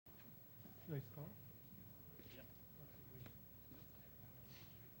Should I start?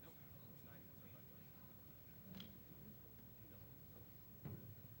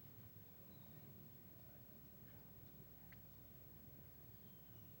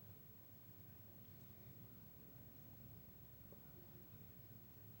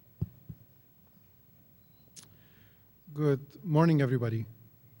 Good morning, everybody.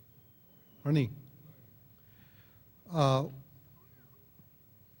 Morning.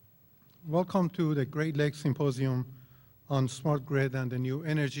 Welcome to the Great Lakes Symposium on Smart Grid and the New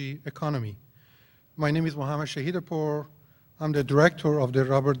Energy Economy. My name is Mohammad Shahidehpour. I'm the director of the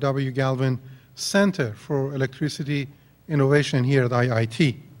Robert W. Galvin Center for Electricity Innovation here at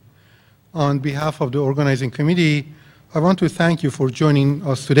IIT. On behalf of the organizing committee, I want to thank you for joining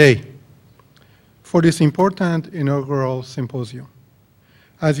us today for this important inaugural symposium.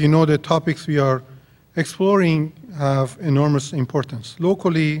 As you know, the topics we are exploring have enormous importance,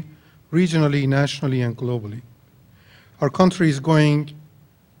 locally, regionally, nationally, and globally. Our country is undergoing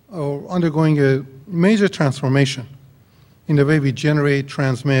a major transformation in the way we generate,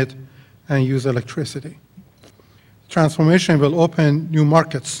 transmit, and use electricity. Transformation will open new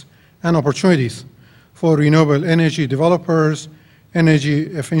markets and opportunities for renewable energy developers, energy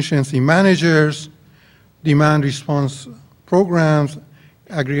efficiency managers, demand response programs,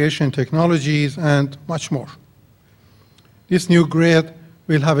 aggregation technologies, and much more. This new grid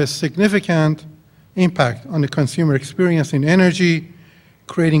will have a significant impact on the consumer experience in energy,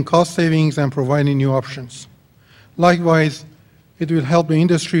 creating cost savings and providing new options. Likewise, it will help the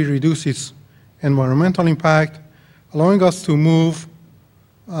industry reduce its environmental impact, allowing us to move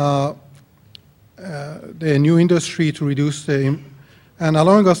the new industry to reduce and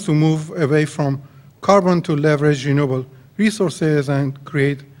allowing us to move away from carbon to leverage renewable resources and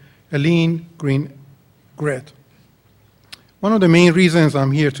create a lean, green grid. One of the main reasons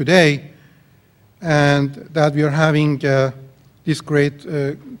I'm here today and that we are having this great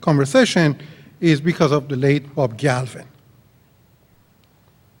conversation is because of the late Bob Galvin.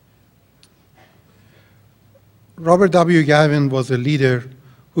 Robert W. Galvin was a leader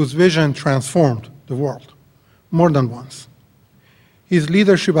whose vision transformed the world more than once. His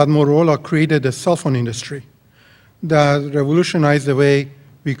leadership at Motorola created a cell phone industry that revolutionized the way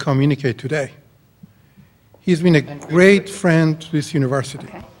we communicate today. He's been a great friend to this university.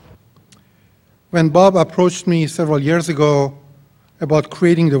 Okay. When Bob approached me several years ago about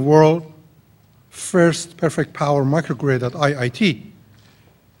creating the world's first perfect power microgrid at IIT,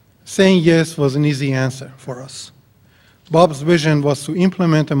 saying yes was an easy answer for us. Bob's vision was to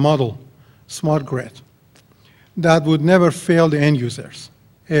implement a model, smart grid, that would never fail the end users,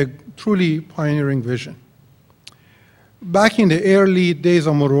 a truly pioneering vision. Back in the early days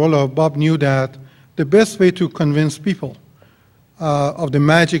of Motorola, Bob knew that the best way to convince people of the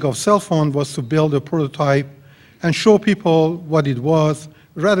magic of cell phone was to build a prototype and show people what it was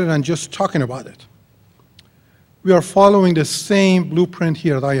rather than just talking about it. We are following the same blueprint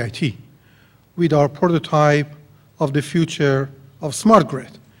here at IIT with our prototype of the future of smart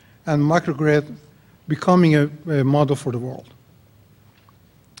grid and microgrid becoming a model for the world.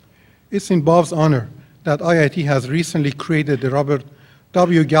 It's in Bob's honor that IIT has recently created the Robert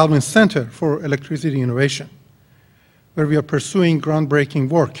W. Galvin Center for Electricity Innovation, where we are pursuing groundbreaking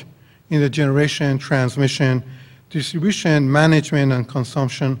work in the generation, transmission, distribution, management, and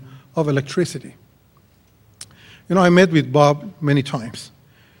consumption of electricity. You know, I met with Bob many times.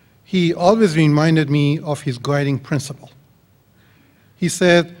 He always reminded me of his guiding principle. He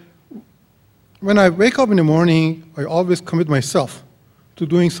said, when I wake up in the morning, I always commit myself to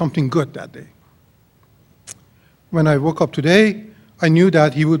doing something good that day. When I woke up today, I knew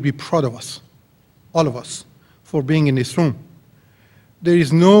that he would be proud of us, all of us, for being in this room. There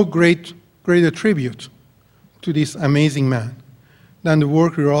is no greater tribute to this amazing man than the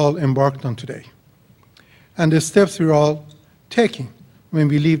work we're all embarked on today and the steps we're all taking when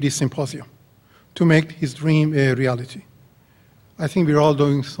we leave this symposium to make his dream a reality. I think we're all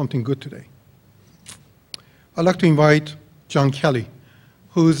doing something good today. I'd like to invite John Kelly,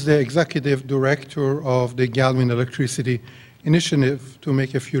 who's the executive director of the Galvin Electricity Initiative, to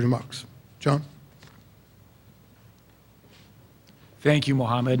make a few remarks. John? Thank you,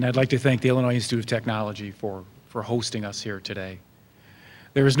 Mohammed, and I'd like to thank the Illinois Institute of Technology for hosting us here today.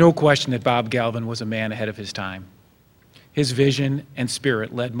 There is no question that Bob Galvin was a man ahead of his time. His vision and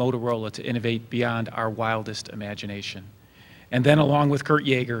spirit led Motorola to innovate beyond our wildest imagination. And then, along with Kurt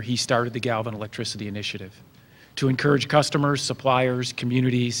Yeager, he started the Galvin Electricity Initiative to encourage customers, suppliers,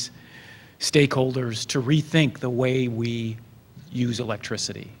 communities, stakeholders to rethink the way we use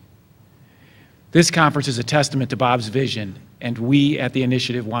electricity. This conference is a testament to Bob's vision and we at the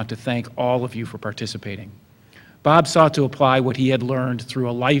initiative want to thank all of you for participating. Bob sought to apply what he had learned through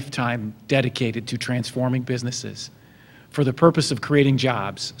a lifetime dedicated to transforming businesses for the purpose of creating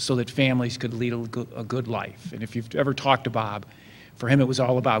jobs so that families could lead a good life. And if you've ever talked to Bob, for him it was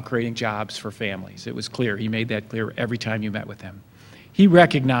all about creating jobs for families. It was clear. He made that clear every time you met with him. He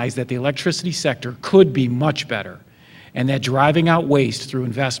recognized that the electricity sector could be much better and that driving out waste through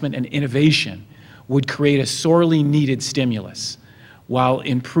investment and innovation would create a sorely needed stimulus while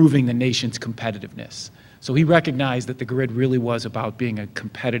improving the nation's competitiveness. So he recognized that the grid really was about being a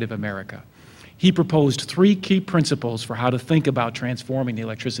competitive America. He proposed 3 key principles for how to think about transforming the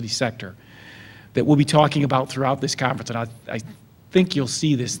electricity sector that we'll be talking about throughout this conference, and I think you'll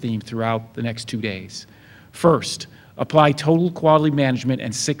see this theme throughout the next 2 days. First, apply total quality management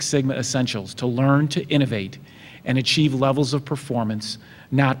and Six Sigma essentials to learn to innovate and achieve levels of performance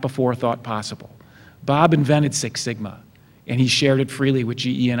not before thought possible. Bob invented Six Sigma, and he shared it freely with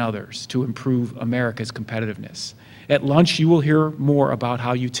GE and others to improve America's competitiveness. At lunch, you will hear more about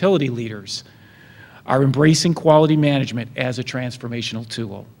how utility leaders are embracing quality management as a transformational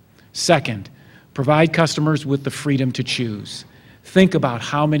tool. Second, provide customers with the freedom to choose. Think about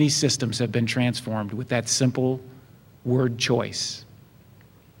how many systems have been transformed with that simple word choice.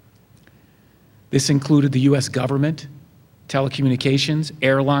 This included the U.S. government, telecommunications,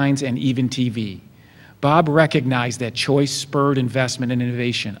 airlines, and even TV. Bob recognized that choice spurred investment and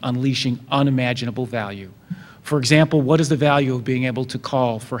innovation, unleashing unimaginable value. For example, what is the value of being able to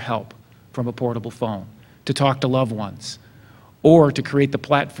call for help from a portable phone, to talk to loved ones, or to create the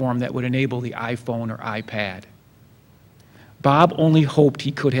platform that would enable the iPhone or iPad? Bob only hoped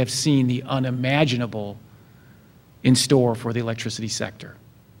he could have seen the unimaginable in store for the electricity sector.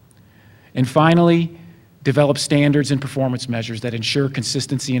 And finally, develop standards and performance measures that ensure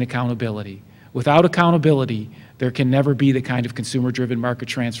consistency and accountability. Without accountability, there can never be the kind of consumer-driven market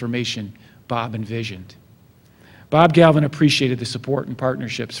transformation Bob envisioned. Bob Galvin appreciated the support and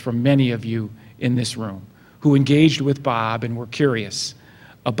partnerships from many of you in this room who engaged with Bob and were curious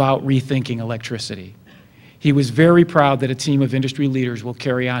about rethinking electricity. He was very proud that a team of industry leaders will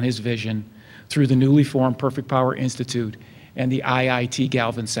carry on his vision through the newly formed Perfect Power Institute and the IIT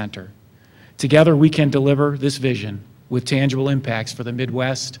Galvin Center. Together, we can deliver this vision with tangible impacts for the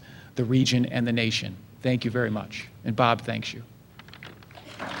Midwest, the region, and the nation. Thank you very much. And Bob thanks you.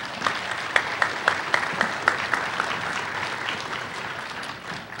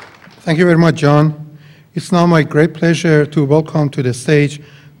 Thank you very much, John. It's now my great pleasure to welcome to the stage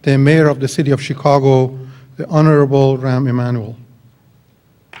the Mayor of the City of Chicago, the Honorable Rahm Emanuel.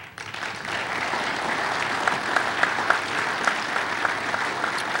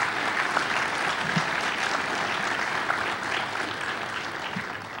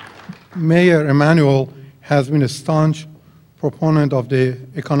 Mayor Emanuel has been a staunch proponent of the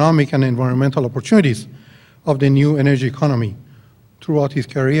economic and environmental opportunities of the new energy economy. Throughout his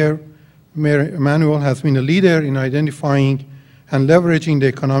career, Mayor Emanuel has been a leader in identifying and leveraging the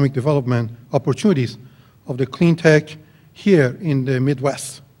economic development opportunities of the clean tech here in the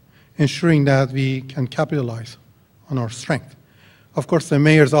Midwest, ensuring that we can capitalize on our strength. Of course, the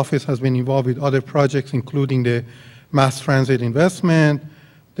mayor's office has been involved with other projects, including the mass transit investment,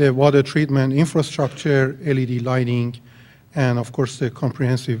 the water treatment infrastructure, LED lighting, and of course, the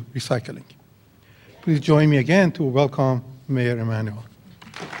comprehensive recycling. Please join me again to welcome Mayor Emanuel.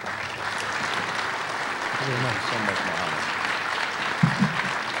 Thank you very much so much, Mohammad.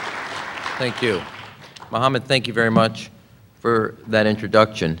 Thank you. Mohammad, thank you very much for that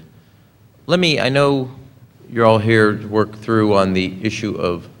introduction. I know you're all here to work through on the issue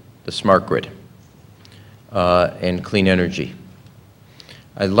of the smart grid and clean energy.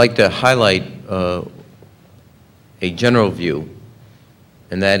 I'd like to highlight a general view,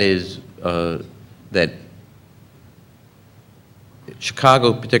 and that is that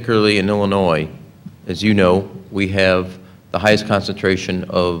Chicago, particularly in Illinois, as you know, we have the highest concentration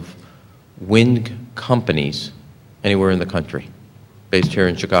of wind companies anywhere in the country. Based here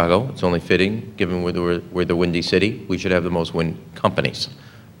in Chicago, it's only fitting, given we're the windy city, we should have the most wind companies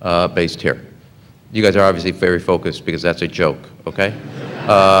based here. You guys are obviously very focused because that's a joke, okay?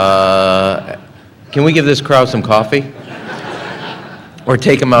 Can we give this crowd some coffee? Or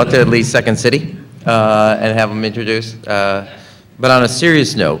take them out to at least Second City and have them introduced? But on a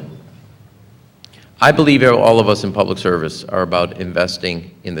serious note, I believe all of us in public service are about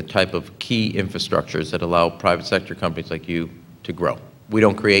investing in the type of key infrastructures that allow private sector companies like you to grow. We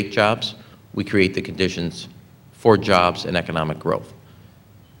don't create jobs, we create the conditions for jobs and economic growth.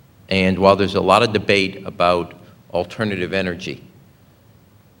 And while there's a lot of debate about alternative energy,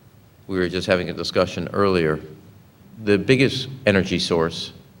 we were just having a discussion earlier, the biggest energy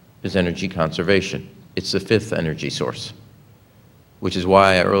source is energy conservation. It's the 5th energy source, which is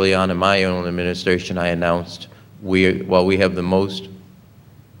why early on in my own administration I announced while we have the most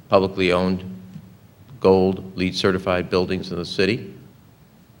publicly owned gold LEED certified buildings in the city,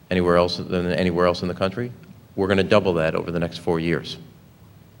 anywhere else in the country, we're going to double that over the next 4 years.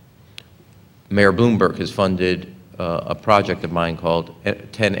 Mayor Bloomberg has funded a project of mine called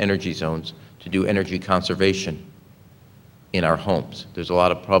 10 Energy Zones to do energy conservation in our homes. There's a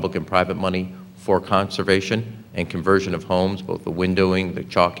lot of public and private money for conservation and conversion of homes, both the windowing, the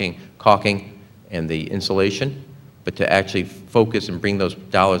caulking, and the insulation, but to actually focus and bring those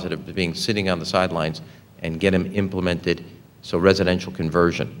dollars that are being sitting on the sidelines and get them implemented, so residential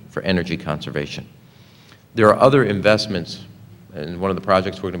conversion for energy conservation. There are other investments, and one of the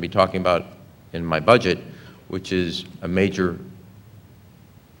projects we're going to be talking about in my budget, which is a major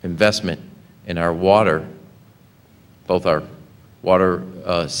investment in our water, both our water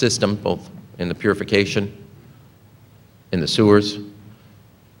system, both in the purification, in the sewers,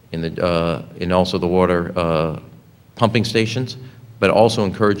 in also the water pumping stations, but also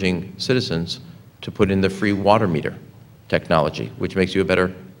encouraging citizens to put in the free water meter technology, which makes you a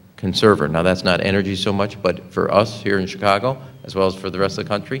better conserver. Now, that's not energy so much, but for us here in Chicago, as well as for the rest of the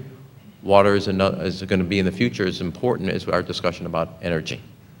country, water is going to be in the future as important as our discussion about energy.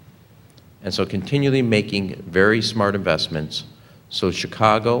 And so continually making very smart investments so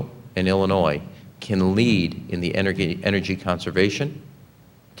Chicago and Illinois can lead in the energy conservation,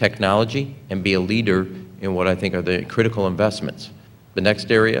 technology, and be a leader in what I think are the critical investments. The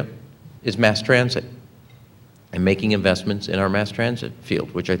next area is mass transit and making investments in our mass transit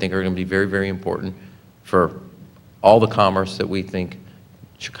field, which I think are going to be very, very important for all the commerce that we think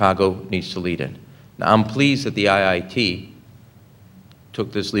Chicago needs to lead in. Now, I'm pleased that the IIT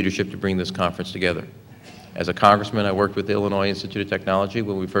took this leadership to bring this conference together. As a congressman, I worked with the Illinois Institute of Technology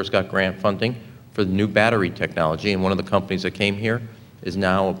when we first got grant funding for the new battery technology, and one of the companies that came here is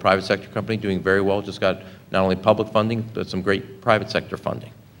now a private sector company doing very well, just got not only public funding, but some great private sector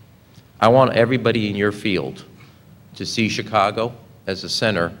funding. I want everybody in your field to see Chicago as a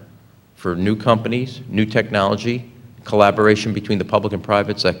center for new companies, new technology, collaboration between the public and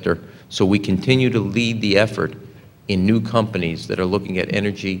private sector, so we continue to lead the effort in new companies that are looking at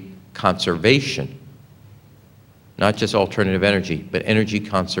energy conservation, not just alternative energy, but energy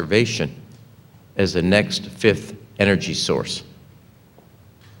conservation as the next 5th energy source.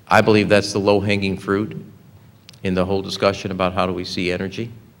 I believe that's the low-hanging fruit in the whole discussion about how do we see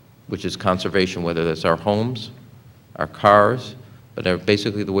energy, which is conservation, whether that's our homes, our cars, but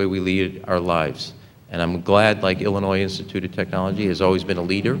basically the way we lead our lives. And I'm glad, like Illinois Institute of Technology has always been a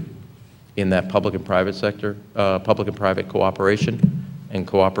leader in that public and private sector, public and private cooperation.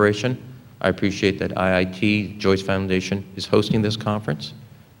 I appreciate that IIT, Joyce Foundation, is hosting this conference,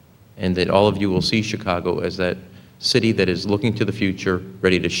 and that all of you will see Chicago as that city that is looking to the future,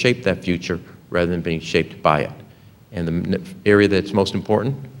 ready to shape that future rather than being shaped by it. And the area that's most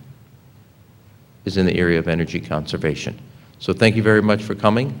important is in the area of energy conservation. So thank you very much for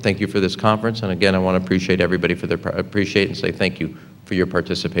coming. Thank you for this conference. And again, I want to appreciate everybody for appreciate and say thank you for your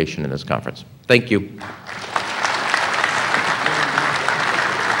participation in this conference. Thank you.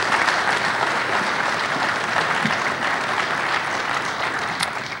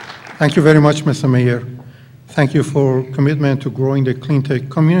 Thank you very much, Mr. Mayor. Thank you for commitment to growing the clean tech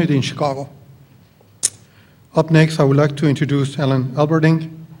community in Chicago. Up next, I would like to introduce Ellen Alberding,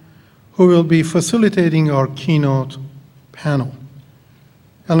 who will be facilitating our keynote panel.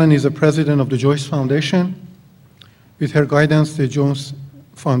 Ellen is the president of the Joyce Foundation. With her guidance, the Joyce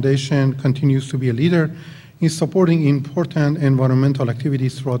Foundation continues to be a leader in supporting important environmental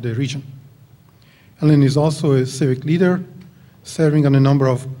activities throughout the region. Ellen is also a civic leader, serving on a number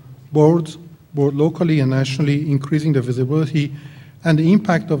of boards, both locally and nationally, increasing the visibility and the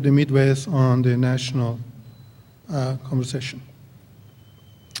impact of the Midwest on the national conversation.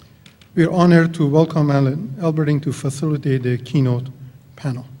 We are honored to welcome Ellen Alberding to facilitate the keynote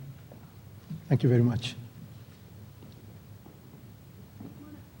panel. Thank you very much.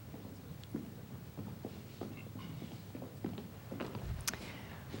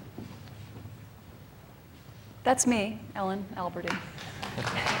 That's me, Ellen Alberding.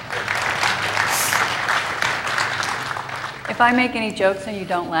 If I make any jokes and you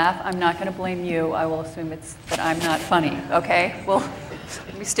don't laugh, I'm not going to blame you. I will assume it's that I'm not funny, okay? Well,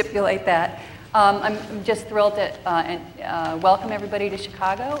 we stipulate that. I'm just thrilled to welcome everybody to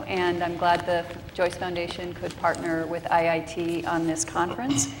Chicago, and I'm glad the Joyce Foundation could partner with IIT on this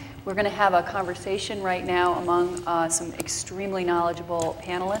conference. We're going to have a conversation right now among some extremely knowledgeable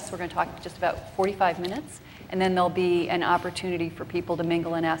panelists. We're going to talk just about 45 minutes, and then there'll be an opportunity for people to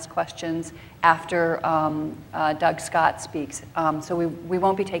mingle and ask questions after Doug Scott speaks. So we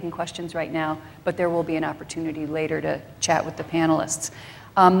won't be taking questions right now, but there will be an opportunity later to chat with the panelists.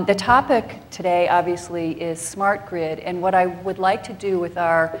 The topic today, obviously, is smart grid, and what I would like to do with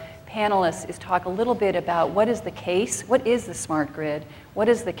our panelists is talk a little bit about what is the case, what is the smart grid, what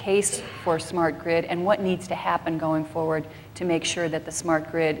is the case for smart grid, and what needs to happen going forward to make sure that the smart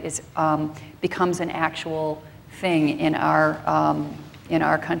grid is, becomes an actual thing in our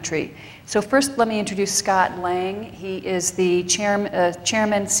country. So first, let me introduce Scott Lang. He is the chairman,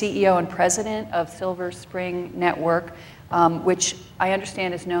 CEO, and president of Silver Spring Network, which I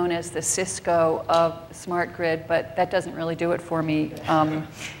understand is known as the Cisco of smart grid, but that doesn't really do it for me.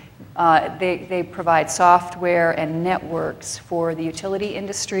 They provide software and networks for the utility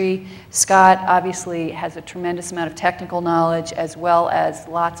industry. Scott obviously has a tremendous amount of technical knowledge as well as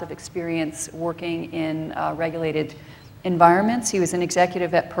lots of experience working in regulated environments. He was an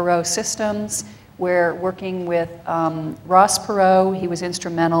executive at Perot Systems, where working with Ross Perot, he was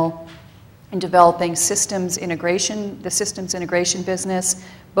instrumental in developing systems integration, the systems integration business,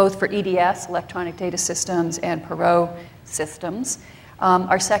 both for EDS, Electronic Data Systems, and Perot Systems.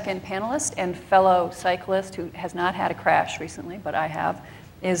 Our second panelist and fellow cyclist who has not had a crash recently, but I have,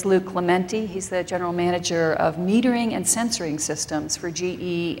 is Luke Clemente. He's the general manager of metering and sensoring systems for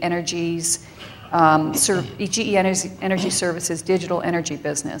GE Energy's GE Energy Services digital energy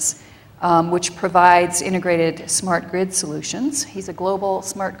business, which provides integrated smart grid solutions. He's a global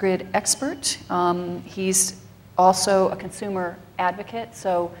smart grid expert. He's also a consumer advocate,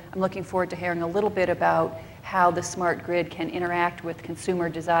 so I'm looking forward to hearing a little bit about how the smart grid can interact with consumer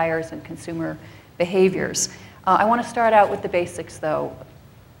desires and consumer behaviors. I want to start out with the basics, though.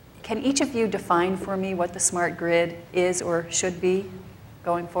 Can each of you define for me what the smart grid is or should be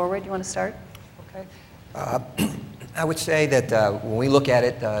going forward? You want to start? Okay. I would say that when we look at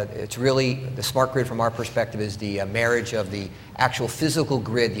it, it's really, the smart grid from our perspective is the marriage of the actual physical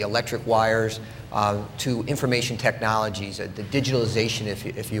grid, the electric wires, to information technologies, the digitalization,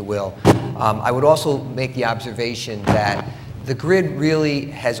 if you will. I would also make the observation that the grid really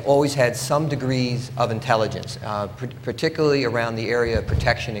has always had some degrees of intelligence, particularly around the area of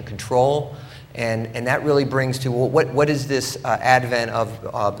protection and control. And that really brings to, well, what is this advent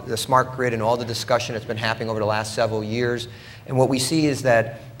of the smart grid and all the discussion that's been happening over the last several years. And what we see is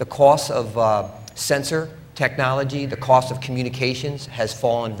that the cost of sensor technology, the cost of communications has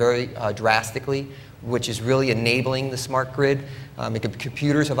fallen very drastically, which is really enabling the smart grid.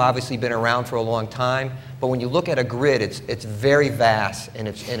 Computers have obviously been around for a long time, but when you look at a grid, it's very vast in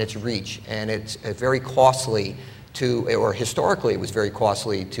its reach, and it's very costly or historically it was very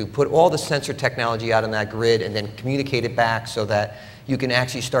costly to put all the sensor technology out on that grid and then communicate it back so that you can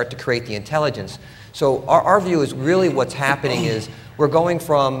actually start to create the intelligence. So our view is really what's happening is we're going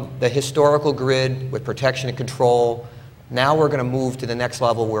from the historical grid with protection and control. Now we're going to move to the next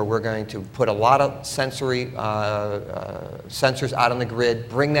level where we're going to put a lot of sensors out on the grid,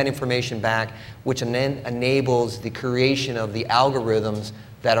 bring that information back, which then enables the creation of the algorithms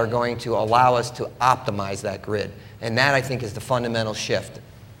that are going to allow us to optimize that grid. And that, I think, is the fundamental shift.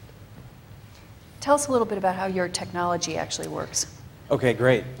 Tell us a little bit about how your technology actually works. Okay,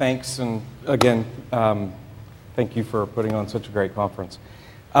 great. Thanks. And again, thank you for putting on such a great conference.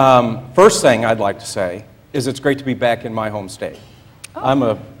 First thing I'd like to say is it's great to be back in my home state.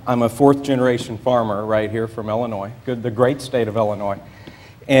 Oh. I'm a fourth generation farmer right here from Illinois, the great state of Illinois.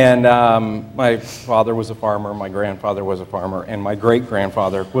 And my father was a farmer, my grandfather was a farmer, and my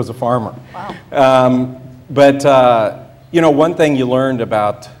great-grandfather was a farmer. Wow. You know, one thing you learned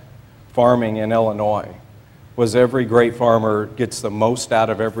about farming in Illinois was every great farmer gets the most out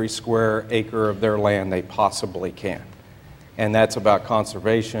of every square acre of their land they possibly can. And that's about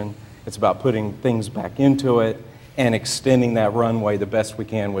conservation, it's about putting things back into it, and extending that runway the best we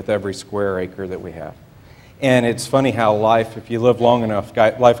can with every square acre that we have. And it's funny how life, if you live long enough,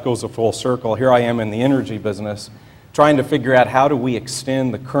 life goes a full circle. Here I am in the energy business, trying to figure out how do we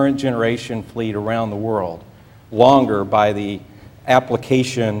extend the current generation fleet around the world longer by the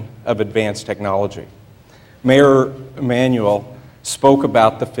application of advanced technology. Mayor Emanuel spoke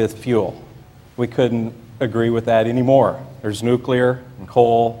about the fifth fuel. We couldn't agree with that anymore. There's nuclear and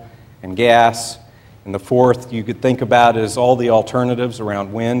coal and gas. And the fourth you could think about is all the alternatives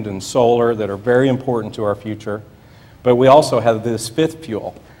around wind and solar that are very important to our future. But we also have this fifth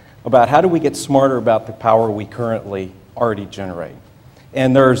fuel about how do we get smarter about the power we currently already generate.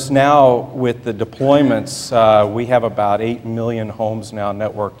 And there's now, with the deployments, we have about 8 million homes now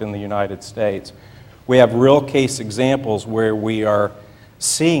networked in the United States. We have real case examples where we are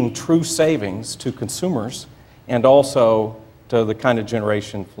seeing true savings to consumers and also to the kind of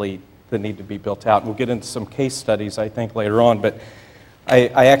generation fleet that need to be built out. We'll get into some case studies, I think, later on, but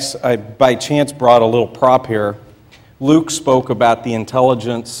I by chance brought a little prop here. Luke spoke about the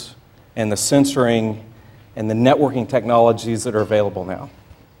intelligence and the sensoring and the networking technologies that are available now.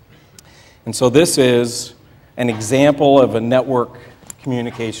 And so this is an example of a network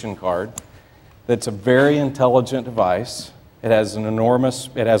communication card that's a very intelligent device. It has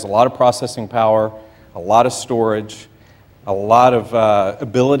a lot of processing power, a lot of storage, a lot of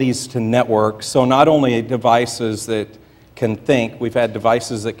abilities to network. So not only devices that can think, we've had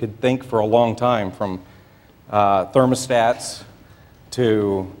devices that could think for a long time, from thermostats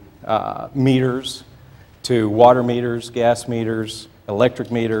to meters, to water meters, gas meters,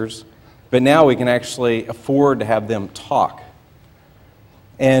 electric meters, but now we can actually afford to have them talk.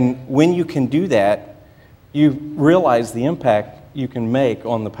 And when you can do that, you realize the impact you can make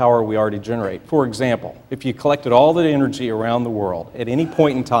on the power we already generate. For example, if you collected all the energy around the world, at any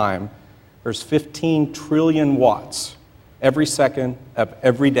point in time, there's 15 trillion watts every second of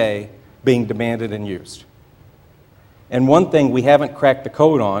every day being demanded and used. And one thing we haven't cracked the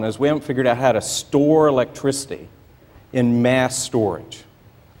code on is we haven't figured out how to store electricity in mass storage.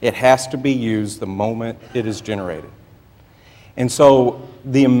 It has to be used the moment it is generated. And so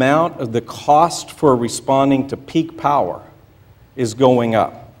the amount of the cost for responding to peak power is going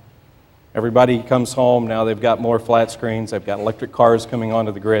up. Everybody comes home, now they've got more flat screens, they've got electric cars coming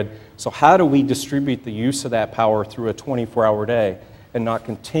onto the grid. So how do we distribute the use of that power through a 24-hour day and not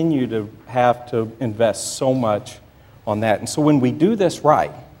continue to have to invest so much on that? And so when we do this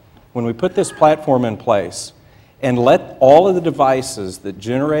right, when we put this platform in place and let all of the devices that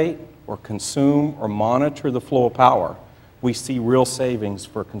generate or consume or monitor the flow of power, we see real savings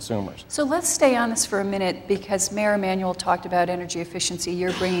for consumers. So let's stay on this for a minute, because Mayor Emanuel talked about energy efficiency.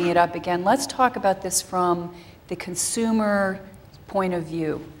 You're bringing it up again. Let's talk about this from the consumer point of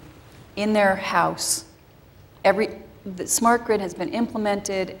view. In their house, the smart grid has been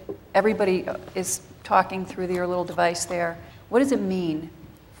implemented. Everybody is talking through their little device there. What does it mean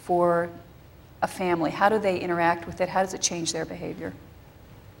for a family? How do they interact with it? How does it change their behavior?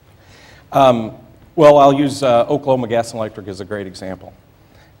 Well, I'll use Oklahoma Gas and Electric as a great example.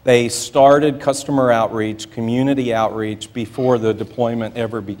 They started customer outreach, community outreach, before the deployment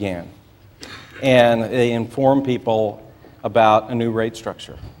ever began. And they informed people about a new rate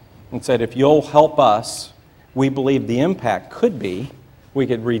structure and said, if you'll help us, we believe the impact could be we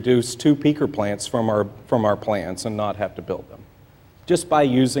could reduce 2 peaker plants from our plants and not have to build them, just by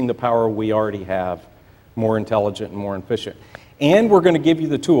using the power we already have, more intelligent and more efficient. And we're going to give you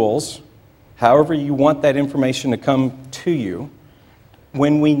the tools, however you want that information to come to you,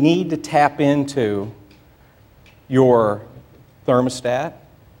 when we need to tap into your thermostat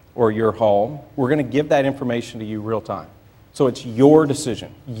or your home, we're going to give that information to you real time. So it's your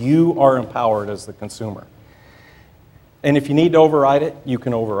decision. You are empowered as the consumer. And if you need to override it, you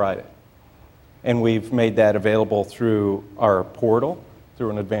can override it. And we've made that available through our portal, through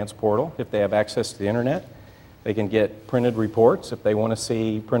an advanced portal. If they have access to the internet, they can get printed reports. If they want to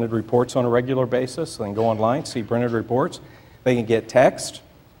see printed reports on a regular basis, they can go online, see printed reports. They can get text.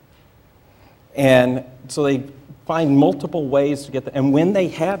 And so they find multiple ways to get that. And when they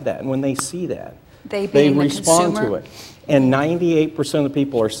have that, and when they see that, they respond to it. And 98% of the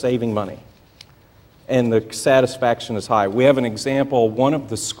people are saving money. And the satisfaction is high. We have an example. One of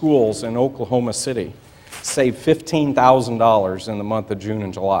the schools in Oklahoma City saved $15,000 in the month of June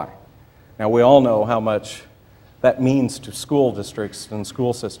and July. Now, we all know how much that means to school districts and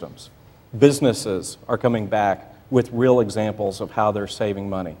school systems. Businesses are coming back with real examples of how they're saving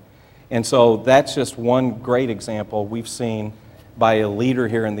money. And so that's just one great example we've seen by a leader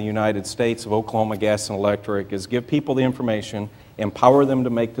here in the United States of Oklahoma Gas and Electric, is give people the information, empower them to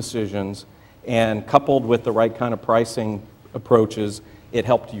make decisions, and coupled with the right kind of pricing approaches, it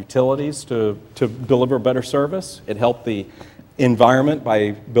helped utilities to deliver better service. It helped the environment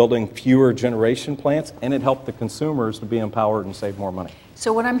by building fewer generation plants, and it helped the consumers to be empowered and save more money.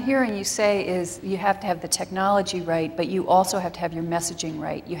 So what I'm hearing you say is you have to have the technology right, but you also have to have your messaging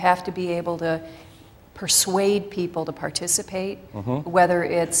right. You have to be able to persuade people to participate, whether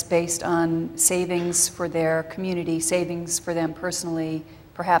it's based on savings for their community, savings for them personally.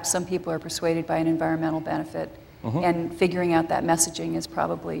 Perhaps some people are persuaded by an environmental benefit, and figuring out that messaging is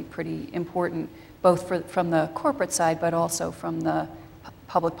probably pretty important, both from the corporate side, but also from the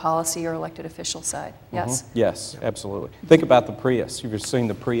public policy or elected official side. Yes? Yes, absolutely. Think about the Prius. You've seen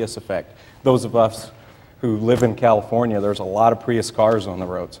the Prius effect. Those of us who live in California, there's a lot of Prius cars on the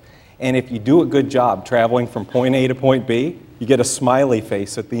roads. And if you do a good job traveling from point A to point B, you get a smiley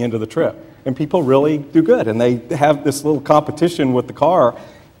face at the end of the trip. And people really do good. And they have this little competition with the car.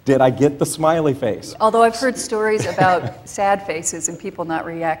 Did I get the smiley face? Although I've heard stories about sad faces and people not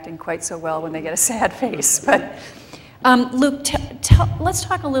reacting quite so well when they get a sad face. But Luke, let's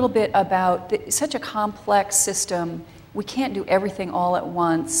talk a little bit about such a complex system. We can't do everything all at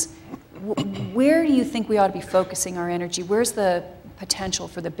once. Where do you think we ought to be focusing our energy? Where's the potential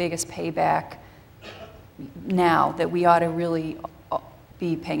for the biggest payback now that we ought to really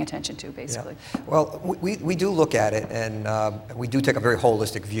be paying attention to, basically? Yeah. Well, we do look at it, and we do take a very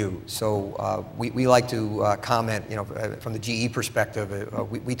holistic view. So we like to comment, from the GE perspective,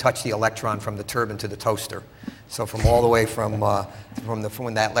 we touch the electron from the turbine to the toaster. So from all the way from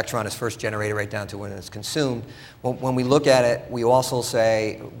when that electron is first generated right down to when it's consumed. When we look at it, we also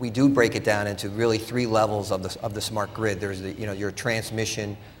say we do break it down into really 3 levels of the smart grid. There's your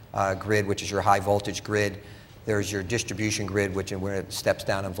transmission grid, which is your high voltage grid. There's your distribution grid, where it steps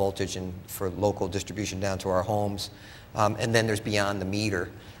down in voltage and for local distribution down to our homes. And then there's beyond the meter.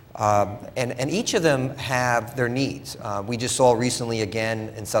 And each of them have their needs. We just saw recently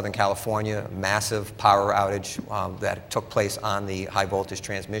again in Southern California, a massive power outage that took place on the high voltage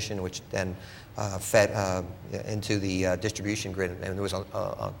transmission, which then fed into the distribution grid, and there was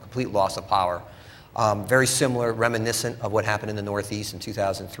a complete loss of power. Very similar, reminiscent of what happened in the Northeast in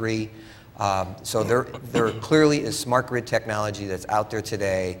 2003. So there clearly is smart grid technology that's out there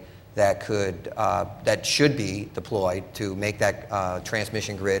today that should be deployed to make that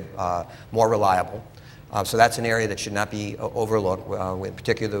transmission grid more reliable. So that's an area that should not be overlooked. In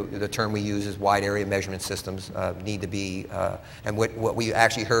particular, the term we use is wide area measurement systems need to be, and what we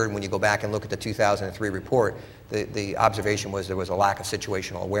actually heard when you go back and look at the 2003 report, the observation was there was a lack of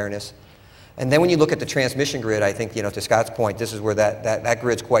situational awareness. And then when you look at the transmission grid, I think, to Scott's point, this is where that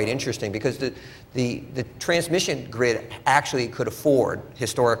grid's quite interesting, because the transmission grid actually could afford,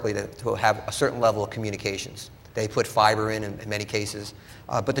 historically, to have a certain level of communications. They put fiber in many cases.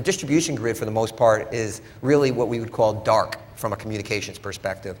 But the distribution grid, for the most part, is really what we would call dark from a communications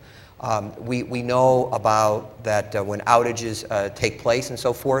perspective. We know about that when outages take place and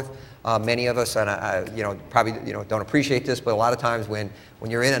so forth. Many of us, and probably don't appreciate this, but a lot of times when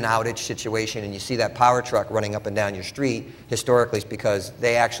you're in an outage situation and you see that power truck running up and down your street, historically it's because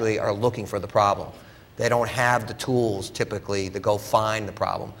they actually are looking for the problem. They don't have the tools typically to go find the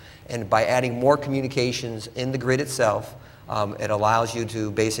problem. And by adding more communications in the grid itself, it allows you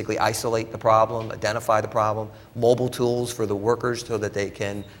to basically isolate the problem, identify the problem, mobile tools for the workers so that they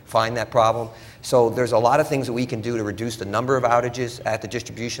can find that problem. So there's a lot of things that we can do to reduce the number of outages at the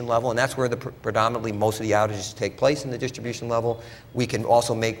distribution level, and that's where predominantly most of the outages take place, in the distribution level. We can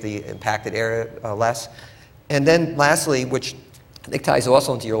also make the impacted area less. And then lastly, which I think ties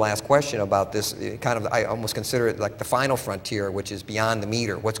also into your last question about this, I almost consider it like the final frontier, which is beyond the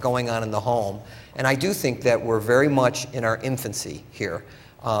meter, what's going on in the home. And I do think that we're very much in our infancy here.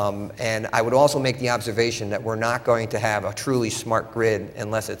 And I would also make the observation that we're not going to have a truly smart grid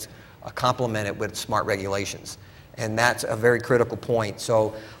unless it's complemented with smart regulations. And that's a very critical point.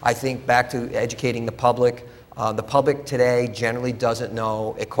 So I think back to educating the public. The public today generally doesn't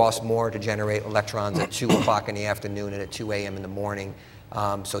know it costs more to generate electrons at 2 o'clock in the afternoon and at 2 a.m. in the morning.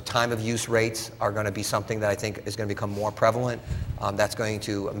 So time of use rates are going to be something that I think is going to become more prevalent. That's going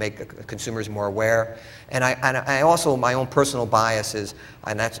to make consumers more aware. And I also, my own personal bias is,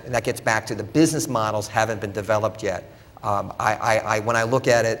 and that gets back to the business models haven't been developed yet. When I look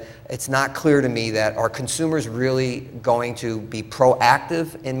at it, it's not clear to me that are consumers really going to be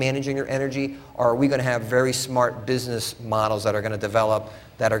proactive in managing their energy, or are we going to have very smart business models that are going to develop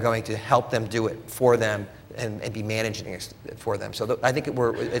that are going to help them do it for them and be managing it for them. So I think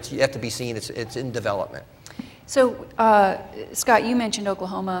it's yet to be seen. It's in development. So, Scott, you mentioned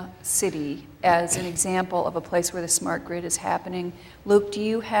Oklahoma City as an example of a place where the smart grid is happening. Luke, do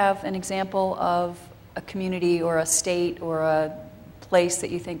you have an example of a community or a state or a place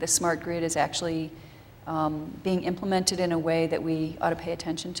that you think the smart grid is actually being implemented in a way that we ought to pay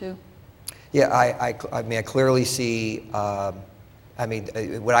attention to? Yeah, I mean, I clearly see,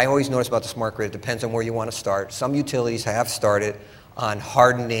 what I always notice about the smart grid, it depends on where you want to start. Some utilities have started on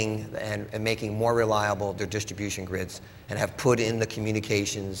hardening and making more reliable their distribution grids and have put in the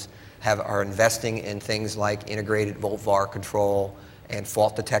communications, are investing in things like integrated volt-var control and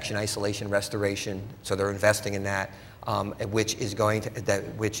fault detection, isolation, restoration. So they're investing in that, which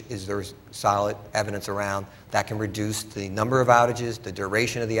is there's solid evidence around that can reduce the number of outages, the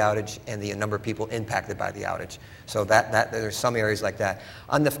duration of the outage, and the number of people impacted by the outage. So that there's some areas like that.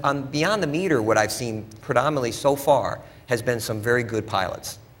 On beyond the meter, what I've seen predominantly so far has been some very good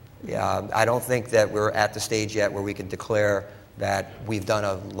pilots. I don't think that we're at the stage yet where we can declare that we've done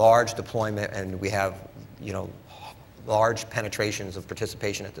a large deployment and we have, large penetrations of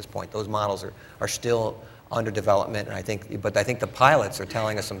participation at this point. Those models are still under development, and but I think the pilots are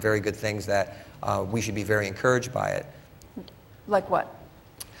telling us some very good things that we should be very encouraged by it. Like what?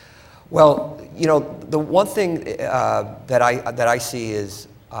 Well, the one thing that I see is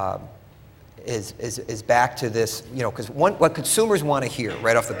back to this, because what consumers want to hear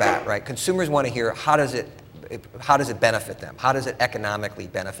right off the bat, right? Consumers want to hear how does it benefit them? How does it economically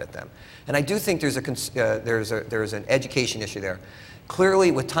benefit them? And I do think there's an education issue there.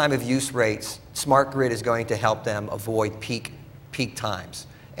 Clearly, with time of use rates, smart grid is going to help them avoid peak times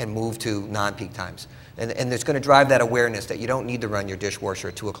and move to non-peak times. And it's going to drive that awareness that you don't need to run your dishwasher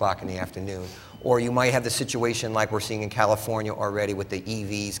at 2 o'clock in the afternoon. Or you might have the situation like we're seeing in California already with the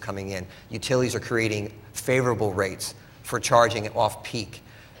EVs coming in. Utilities are creating favorable rates for charging off peak.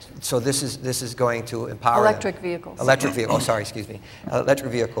 So this is going to empower electric vehicles. Electric vehicles. Oh, sorry, excuse me. Electric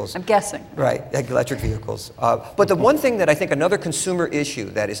vehicles. I'm guessing. Right, electric vehicles. But the one thing that I think another consumer issue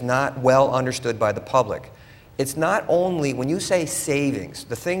that is not well understood by the public, it's not only when you say savings,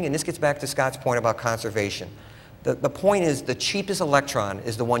 the thing, and this gets back to Scott's point about conservation, the point is the cheapest electron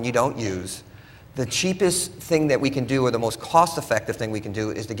is the one you don't use. The cheapest thing that we can do, or the most cost-effective thing we can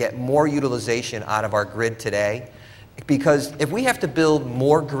do, is to get more utilization out of our grid today. Because if we have to build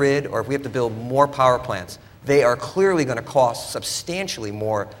more grid, or if we have to build more power plants, they are clearly going to cost substantially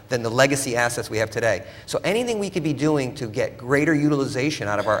more than the legacy assets we have today. So anything we could be doing to get greater utilization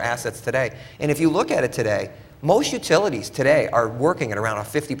out of our assets today. And if you look at it today, most utilities today are working at around a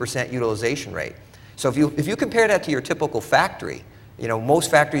 50% utilization rate. So if you compare that to your typical factory, most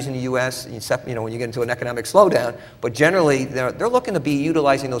factories in the U.S., except when you get into an economic slowdown, but generally they're looking to be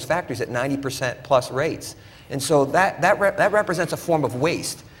utilizing those factories at 90% plus rates. And so that represents a form of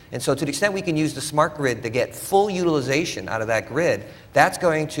waste. And so to the extent we can use the smart grid to get full utilization out of that grid, that's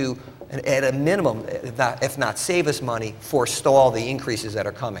going to, at a minimum, if not save us money, forestall the increases that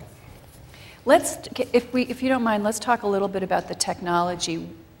are coming. If you don't mind, let's talk a little bit about the technology.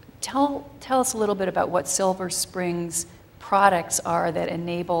 Tell us a little bit about what Silver Spring's products are that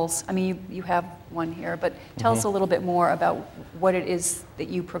enables, you have one here, but tell us a little bit more about what it is that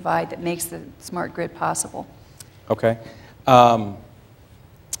you provide that makes the smart grid possible. Okay. And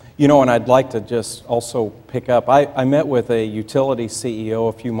I'd like to just also pick up, I met with a utility CEO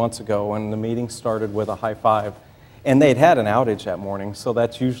a few months ago, and the meeting started with a high five. And they'd had an outage that morning, so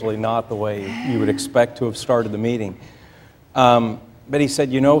that's usually not the way you would expect to have started the meeting. But he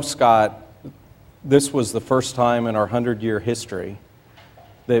said, Scott, this was the first time in our 100-year history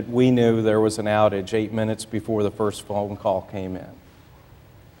that we knew there was an outage 8 minutes before the first phone call came in.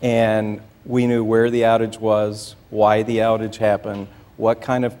 And we knew where the outage was, why the outage happened, what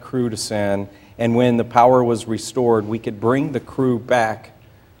kind of crew to send, and when the power was restored, we could bring the crew back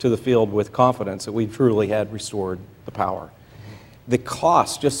to the field with confidence that we truly had restored the power. The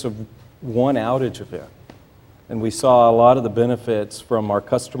cost just of one outage event, and we saw a lot of the benefits from our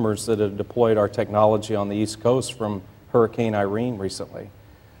customers that have deployed our technology on the East Coast from Hurricane Irene recently,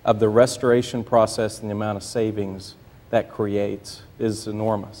 of the restoration process and the amount of savings that creates is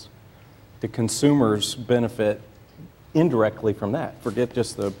enormous. The consumers benefit indirectly from that. Forget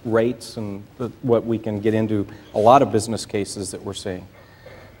just the rates and what we can get into, a lot of business cases that we're seeing.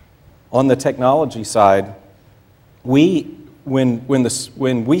 On the technology side, when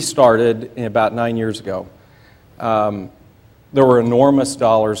we started about 9 years ago, there were enormous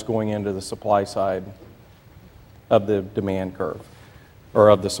dollars going into the supply side of the demand curve, or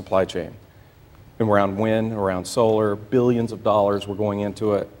of the supply chain. And around wind, around solar, billions of dollars were going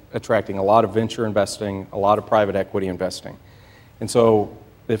into it, attracting a lot of venture investing, a lot of private equity investing. And so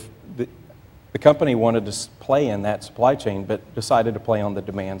if the company wanted to play in that supply chain, but decided to play on the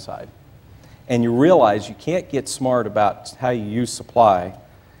demand side. And you realize you can't get smart about how you use supply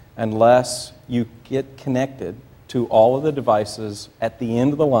unless you get connected to all of the devices at the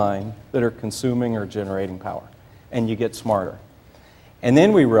end of the line that are consuming or generating power, and you get smarter. And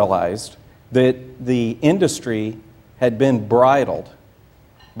then we realized that the industry had been bridled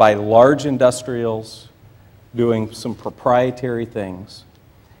by large industrials doing some proprietary things.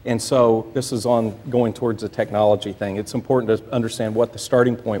 And so this is on going towards the technology thing. It's important to understand what the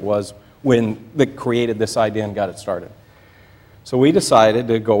starting point was when they created this idea and got it started. So we decided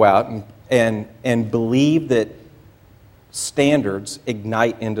to go out and believe that standards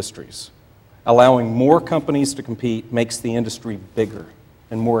ignite industries. Allowing more companies to compete makes the industry bigger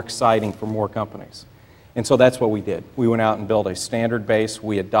and more exciting for more companies. And so that's what we did. We went out and built a standard base.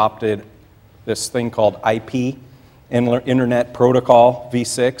 We adopted this thing called IP, Internet Protocol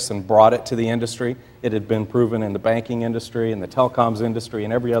v6 and brought it to the industry. It had been proven in the banking industry, in the telecoms industry,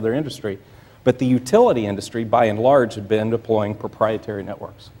 and every other industry. But the utility industry, by and large, had been deploying proprietary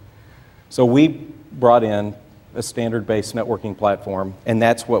networks. So we brought in a standard-based networking platform, and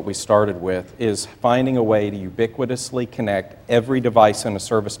that's what we started with, is finding a way to ubiquitously connect every device in a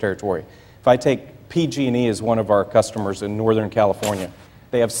service territory. If I take PG&E as one of our customers in Northern California,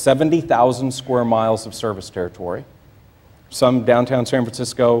 they have 70,000 square miles of service territory, some downtown San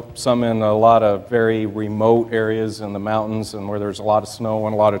Francisco, some in a lot of very remote areas in the mountains and where there's a lot of snow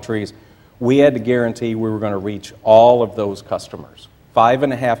and a lot of trees. We had to guarantee we were going to reach all of those customers,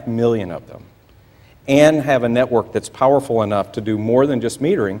 5.5 million of them, and have a network that's powerful enough to do more than just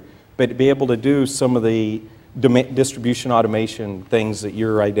metering, but to be able to do some of the distribution automation things that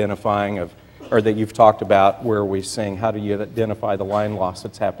you're identifying of, or that you've talked about, where we're saying how do you identify the line loss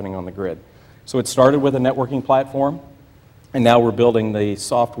that's happening on the grid. So it started with a networking platform, and now we're building the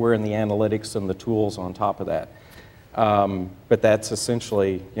software and the analytics and the tools on top of that. But that's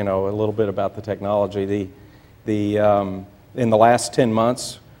essentially, a little bit about the technology. In the last 10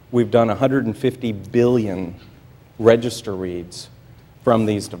 months, we've done 150 billion register reads from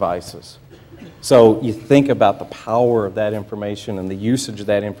these devices. So you think about the power of that information and the usage of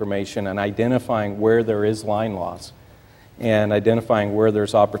that information and identifying where there is line loss and identifying where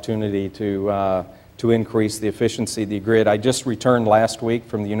there's opportunity to increase the efficiency of the grid. I just returned last week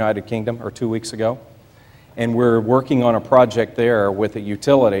from the United Kingdom, or 2 weeks ago, and we're working on a project there with a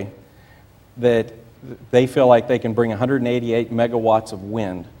utility that they feel like they can bring 188 megawatts of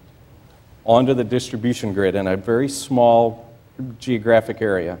wind onto the distribution grid in a very small geographic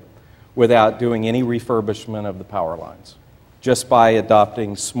area without doing any refurbishment of the power lines, just by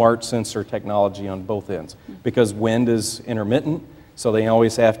adopting smart sensor technology on both ends. Because wind is intermittent, so they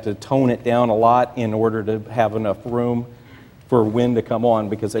always have to tone it down a lot in order to have enough room for wind to come on,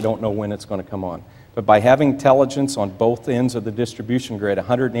 because they don't know when it's going to come on. But by having intelligence on both ends of the distribution grid,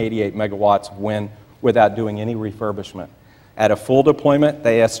 188 megawatts of wind without doing any refurbishment. At a full deployment,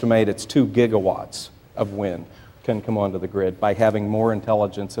 they estimate it's 2 gigawatts of wind can come onto the grid by having more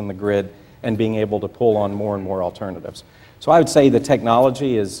intelligence in the grid and being able to pull on more and more alternatives. So I would say the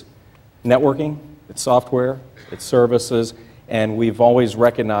technology is networking, it's software, it's services, and we've always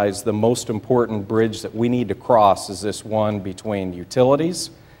recognized the most important bridge that we need to cross is this one between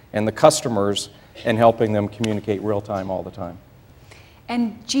utilities and the customers and helping them communicate real time all the time.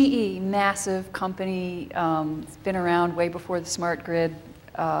 And GE, massive company, it's been around way before the smart grid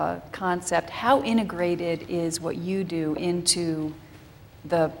concept. How integrated is what you do into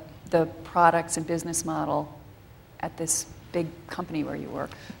the products and business model at this big company where you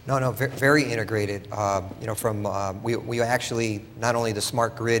work? No, very integrated. We actually, not only the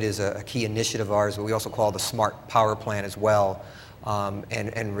smart grid is a key initiative of ours, but we also call the smart power plant as well.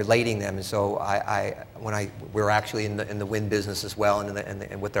 And relating them, and so we're actually in the wind business as well,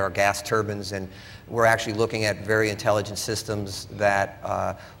 and with our gas turbines, and we're actually looking at very intelligent systems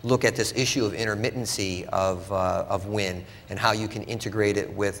that look at this issue of intermittency of wind and how you can integrate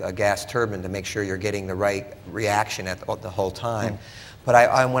it with a gas turbine to make sure you're getting the right reaction at the whole time.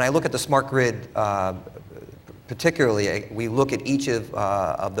 But when I look at the smart grid, particularly, we look at each of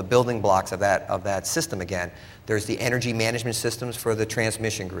the building blocks of that system again. There's the energy management systems for the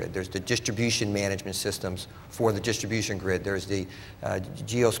transmission grid. There's the distribution management systems for the distribution grid. There's the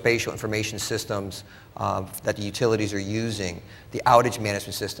geospatial information systems that the utilities are using. The outage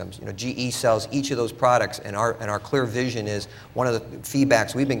management systems. GE sells each of those products, and our clear vision is, one of the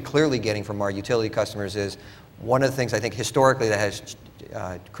feedbacks we've been clearly getting from our utility customers is, one of the things I think historically that has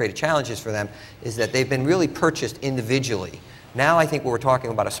created challenges for them is that they've been really purchased individually. Now I think when we're talking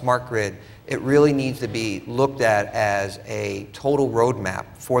about a smart grid, it really needs to be looked at as a total roadmap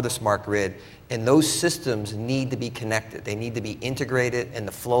for the smart grid, and those systems need to be connected. They need to be integrated, and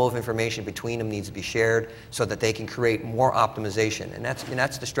the flow of information between them needs to be shared so that they can create more optimization, and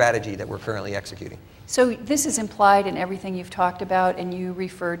that's the strategy that we're currently executing. So this is implied in everything you've talked about, and you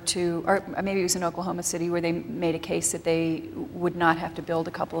referred to, or maybe it was in Oklahoma City, where they made a case that they would not have to build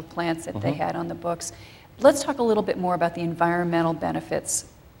a couple of plants that they had on the books. Let's talk a little bit more about the environmental benefits.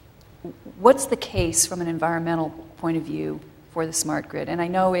 What's the case from an environmental point of view for the smart grid? And I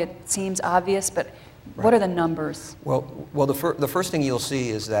know it seems obvious, but what are the numbers? Well, the first thing you'll see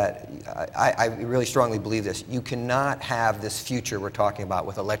is that I really strongly believe this. You cannot have this future we're talking about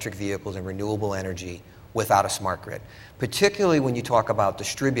with electric vehicles and renewable energy without a smart grid, particularly when you talk about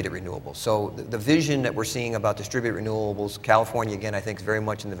distributed renewables. So the vision that we're seeing about distributed renewables, California, again, I think is very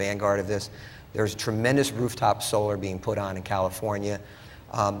much in the vanguard of this. There's tremendous rooftop solar being put on in California.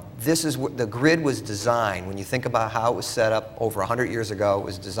 This is what the grid was designed. When you think about how it was set up over 100 years ago, it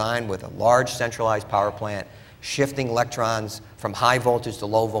was designed with a large centralized power plant, shifting electrons from high voltage to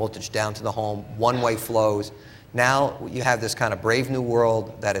low voltage down to the home, one-way flows. Now you have this kind of brave new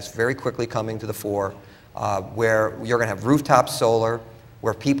world that is very quickly coming to the fore, where you're going to have rooftop solar,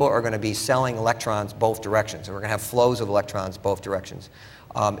 where people are going to be selling electrons both directions. And we're going to have flows of electrons both directions.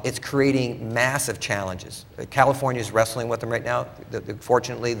 It's creating massive challenges. California is wrestling with them right now.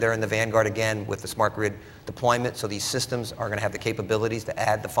 Fortunately, they're in the vanguard again with the smart grid deployment, so these systems are going to have the capabilities to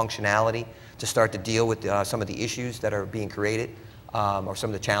add the functionality to start to deal with some of the issues that are being created, or some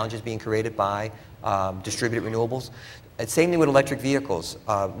of the challenges being created by distributed renewables. Same thing with electric vehicles.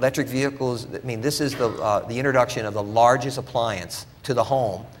 Electric vehicles, I mean, this is the introduction of the largest appliance to the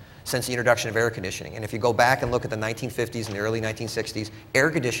home since the introduction of air conditioning. And if you go back and look at the 1950s and the early 1960s, air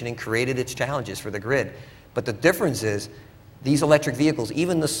conditioning created its challenges for the grid. But the difference is these electric vehicles,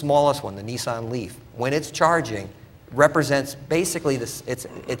 even the smallest one, the Nissan Leaf, when it's charging, represents basically this,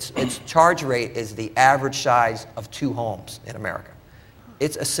 its charge rate is the average size of 2 homes in America.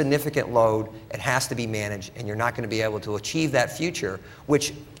 It's a significant load. It has to be managed, and you're not going to be able to achieve that future,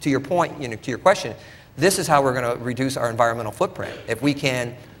 which, to your point, to your question, this is how we're going to reduce our environmental footprint. If we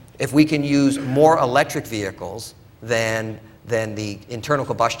can use more electric vehicles than the internal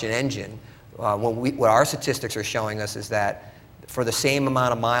combustion engine, what our statistics are showing us is that for the same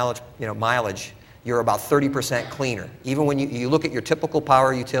amount of mileage, you're about 30% cleaner. Even when you look at your typical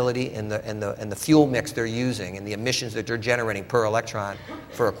power utility and the fuel mix they're using and the emissions that they're generating per electron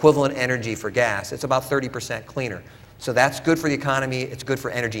for equivalent energy for gas, it's about 30% cleaner. So that's good for the economy. It's good for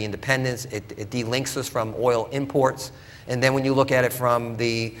energy independence. It delinks us from oil imports. And then when you look at it from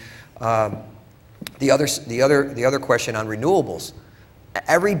the other question on renewables,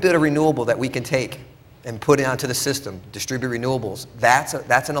 every bit of renewable that we can take and put it onto the system, distribute renewables, that's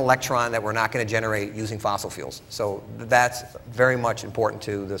an electron that we're not going to generate using fossil fuels. So that's very much important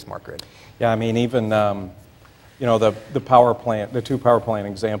to the smart grid. Yeah, I mean, even the power plant, the 2 power plant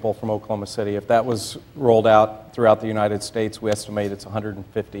example from Oklahoma City, if that was rolled out throughout the United States, we estimate it's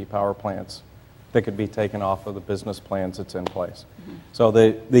 150 power plants that could be taken off of the business plans that's in place. Mm-hmm. So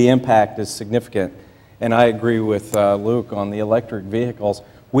the impact is significant. And I agree with Luke on the electric vehicles.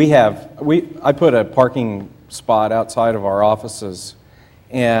 I put a parking spot outside of our offices,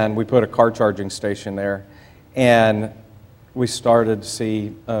 and we put a car charging station there, and we started to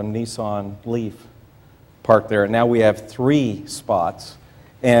see a Nissan Leaf parked there. Now we have 3 spots,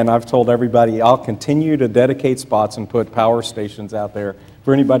 and I've told everybody I'll continue to dedicate spots and put power stations out there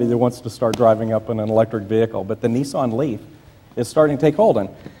for anybody that wants to start driving up in an electric vehicle. But the Nissan Leaf is starting to take hold.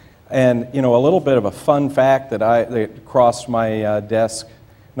 And a little bit of a fun fact that crossed my desk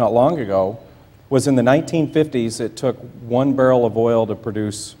not long ago was in the 1950s, it took 1 barrel of oil to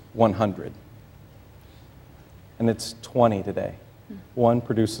produce 100. And it's 20 today. 1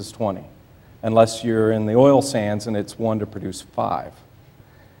 produces 20. Unless you're in the oil sands and it's 1 to produce 5.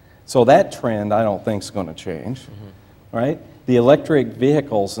 So that trend I don't think is going to change, right? The electric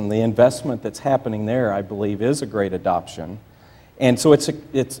vehicles and the investment that's happening there, I believe, is a great adoption. And so it's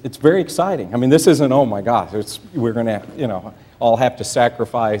very exciting. I mean, this isn't, oh my gosh, we're going to, all have to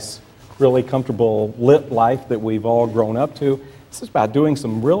sacrifice really comfortable lit life that we've all grown up to. This is about doing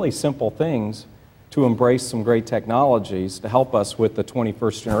some really simple things to embrace some great technologies to help us with the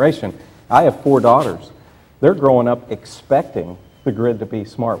 21st generation. I have 4 daughters. They're growing up expecting the grid to be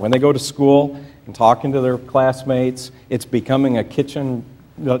smart. When they go to school and talking to their classmates, it's becoming a kitchen,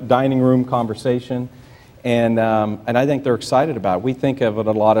 dining room conversation. And I think they're excited about it. We think of it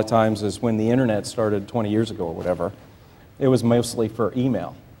a lot of times as when the internet started 20 years ago or whatever. It was mostly for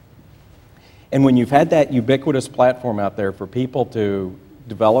email. And when you've had that ubiquitous platform out there for people to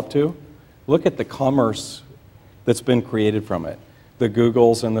develop to, look at the commerce that's been created from it. The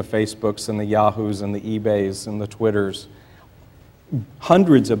Googles and the Facebooks and the Yahoos and the eBays and the Twitters.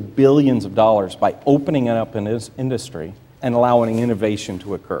 Hundreds of billions of dollars by opening it up in this industry and allowing innovation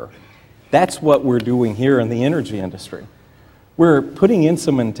to occur. That's what we're doing here in the energy industry. We're putting in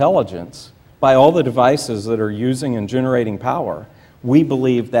some intelligence by all the devices that are using and generating power. We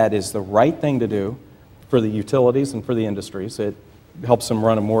believe that is the right thing to do for the utilities and for the industries. It helps them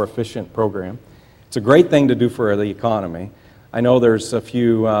run a more efficient program. It's a great thing to do for the economy. I know there's a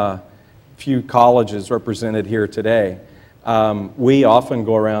few colleges represented here today. We often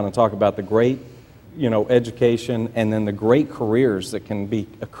go around and talk about the great education and then the great careers that can be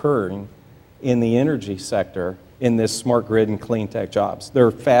occurring in the energy sector in this smart grid and clean tech jobs. They're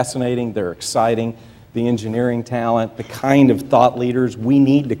fascinating, they're exciting. The engineering talent, the kind of thought leaders we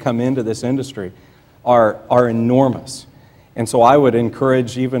need to come into this industry are enormous. And so I would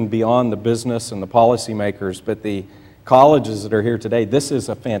encourage, even beyond the business and the policymakers, but the colleges that are here today, this is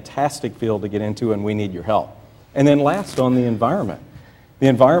a fantastic field to get into, and we need your help. And then last, on the environment. The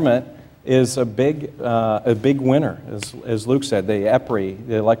environment is a big winner. As Luke said, the EPRI,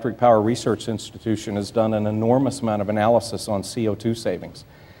 the Electric Power Research Institution, has done an enormous amount of analysis on CO2 savings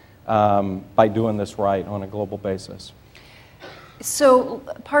by doing this right on a global basis. So,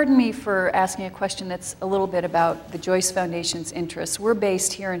 pardon me for asking a question that's a little bit about the Joyce Foundation's interests. We're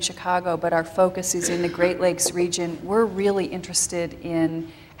based here in Chicago, but our focus is in the Great Lakes region. We're really interested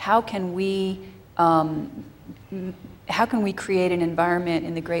in how can we create an environment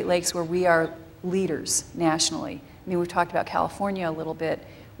in the Great Lakes where we are leaders nationally. I mean, we've talked about California a little bit.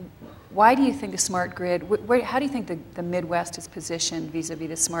 Why do you think the smart grid, how do you think the Midwest is positioned vis-a-vis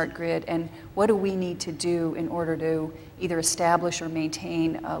the smart grid, and what do we need to do in order to either establish or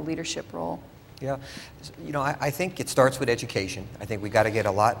maintain a leadership role? Yeah, you know, I think it starts with education. I think we got to get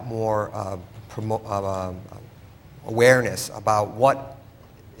a lot more awareness about what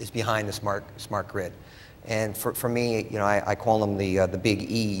is behind the smart grid. And for me, you know, I call them the big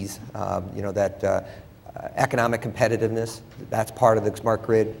E's, you know, that economic competitiveness, that's part of the smart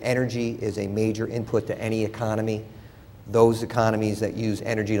grid. Energy is a major input to any economy. Those economies that use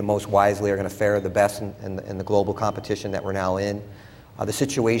energy the most wisely are going to fare the best in the global competition that we're now in. The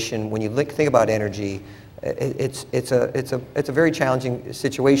situation, when you think about energy, it's a very challenging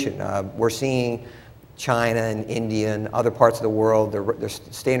situation. We're seeing China and India and other parts of the world, their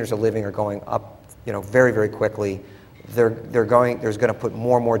standards of living are going up, you know, very, very quickly. There's going to put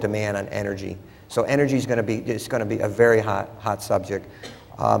more and more demand on energy. So energy is going to be a very hot subject.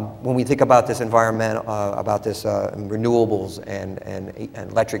 When we think about this environment, about this renewables and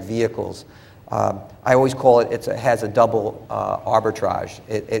electric vehicles, I always call it has a double arbitrage.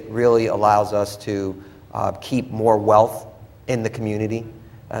 It really allows us to keep more wealth in the community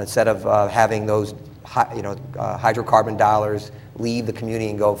instead of having those hydrocarbon dollars leave the community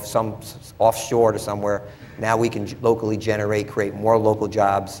and go offshore to somewhere. Now we can locally create more local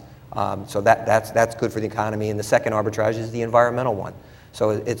jobs. So that's good for the economy. And the second arbitrage is the environmental one. So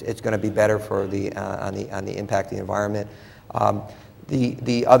it's going to be better for on the impact of the environment.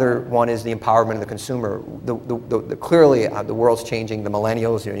 The other one is the empowerment of the consumer. Clearly, the world's changing. The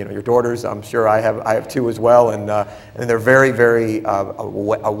millennials, you know, your daughters, I'm sure I have two as well, and they're very, very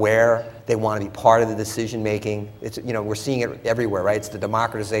aware. They want to be part of the decision making. It's, you know, we're seeing it everywhere, right? It's the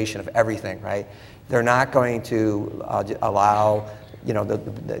democratization of everything, right? They're not going to allow, you know,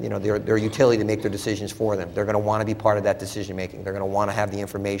 their utility to make their decisions for them. They're going to want to be part of that decision making. They're going to want to have the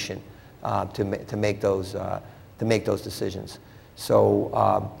information to make those decisions.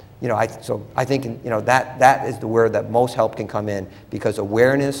 So you know, I think, you know, that is where that most help can come in, because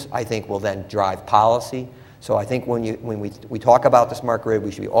awareness, I think, will then drive policy. So I think when we talk about the smart grid, we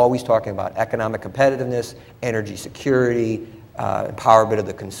should be always talking about economic competitiveness, energy security, empowerment of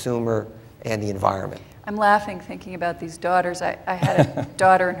the consumer, and the environment. I'm laughing thinking about these daughters. I had a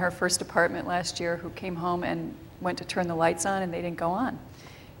daughter in her first apartment last year who came home and went to turn the lights on, and they didn't go on.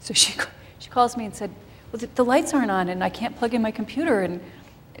 So she calls me and said, well, the lights aren't on, and I can't plug in my computer.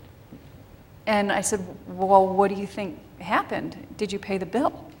 And I said, well, what do you think happened? Did you pay the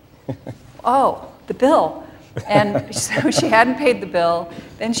bill? Oh, the bill. And so she hadn't paid the bill.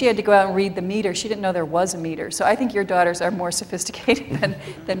 Then she had to go out and read the meter. She didn't know there was a meter. So I think your daughters are more sophisticated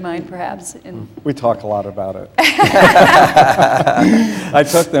than mine, perhaps. We talk a lot about it. I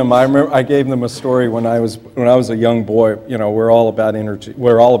took them. I gave them a story when I was a young boy. You know, we're all about energy.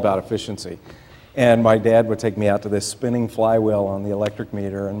 We're all about efficiency. And my dad would take me out to this spinning flywheel on the electric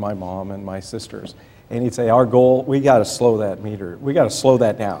meter, and my mom and my sisters. And he'd say, our goal, we got to slow that meter. We got to slow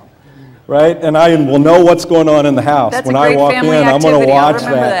that down. Right? And I will know what's going on in the house. That's when a great I walk family in, activity. I'm going to watch I'll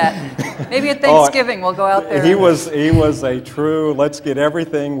remember that. Maybe at Thanksgiving we'll go out there. He was a true, let's get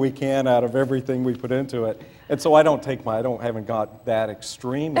everything we can out of everything we put into it. And so I haven't got that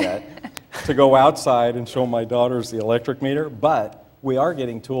extreme yet to go outside and show my daughters the electric meter, but we are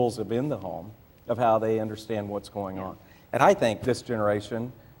getting tools in the home of how they understand what's going on. And I think this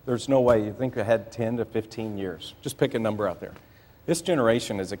generation, there's no way, you think ahead 10 to 15 years. Just pick a number out there. This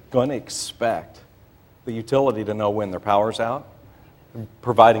generation is going to expect the utility to know when their power's out,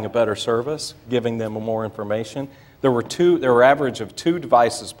 providing a better service, giving them more information. There were average of 2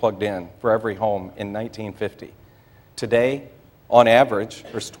 devices plugged in for every home in 1950. Today, on average,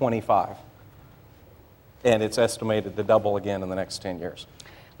 there's 25. And it's estimated to double again in the next 10 years.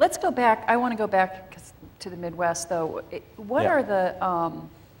 Let's go back. I want to go back to the Midwest, though. What are the, I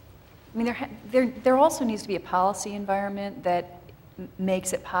mean, there also needs to be a policy environment that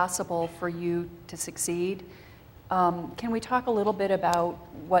makes it possible for you to succeed. Can we talk a little bit about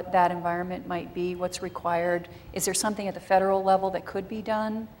what that environment might be, what's required? Is there something at the federal level that could be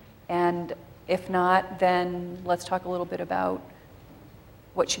done? And if not, then let's talk a little bit about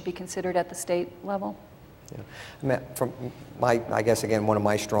what should be considered at the state level. Yeah. I guess, again, one of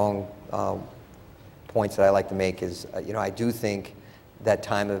my strong points that I like to make is, I do think that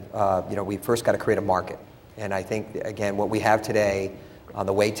time of, we first got to create a market. And I think, again, what we have today,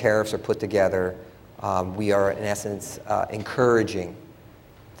 the way tariffs are put together, we are, in essence, encouraging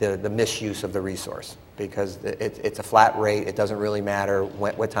the misuse of the resource, because it's a flat rate. It doesn't really matter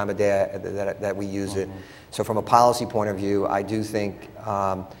what time of day that we use it. So from a policy point of view, I do think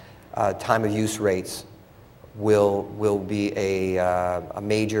time of use rates will be a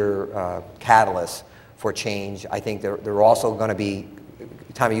major catalyst for change. I think they're also going to be,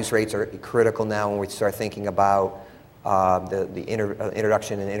 time of use rates are critical now when we start thinking about the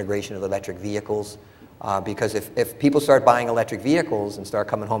introduction and integration of electric vehicles. Because if people start buying electric vehicles and start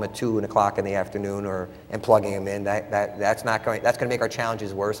coming home at 2 o'clock in the afternoon and plugging them in, that's going to make our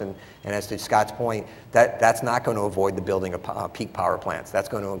challenges worse. And as to Scott's point, that's not going to avoid the building of peak power plants. That's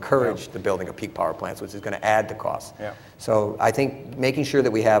going to encourage the building of peak power plants, which is going to add to costs. Yeah. So I think making sure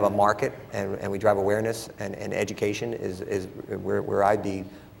that we have a market and we drive awareness and education is where I'd be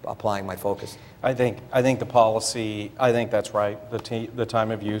applying my focus. I think the policy, I think that's right. The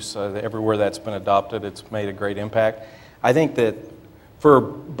time of use, everywhere that's been adopted, it's made a great impact. I think that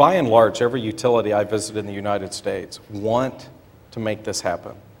by and large, every utility I visited in the United States want to make this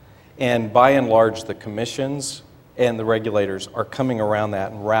happen. And by and large, the commissions and the regulators are coming around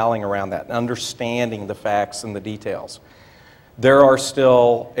that and rallying around that and understanding the facts and the details. There are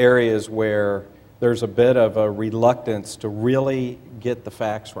still areas where there's a bit of a reluctance to really get the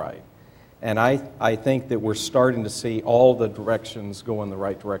facts right. And I think that we're starting to see all the directions go in the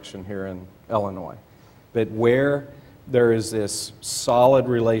right direction here in Illinois. But where there is this solid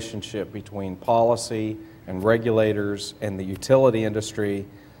relationship between policy and regulators and the utility industry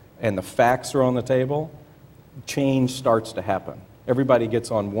and the facts are on the table, change starts to happen. Everybody gets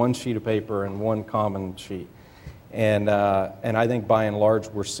on one sheet of paper and one common sheet. And I think by and large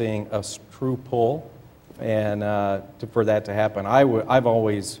we're seeing a true pull and for that to happen. I've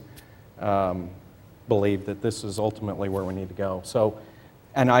always believed that this is ultimately where we need to go. So,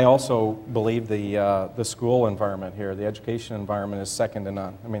 and I also believe the school environment here, the education environment is second to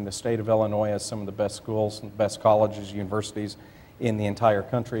none. I mean, the state of Illinois has some of the best schools and best colleges, universities in the entire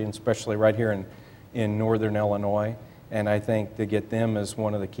country, and especially right here in northern Illinois. And I think to get them as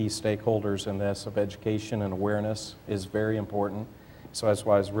one of the key stakeholders in this of education and awareness is very important. So that's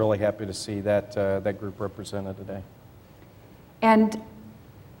why I was really happy to see that group represented today. And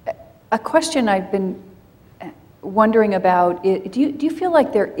a question I've been wondering about, do you feel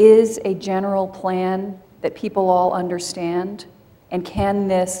like there is a general plan that people all understand? And can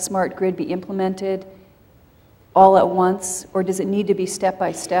this smart grid be implemented all at once, or does it need to be step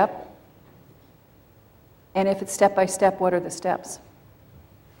by step? And if it's step by step, what are the steps?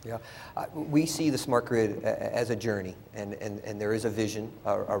 Yeah, we see the smart grid as a journey, and there is a vision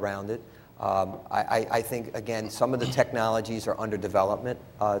around it. I think, again, some of the technologies are under development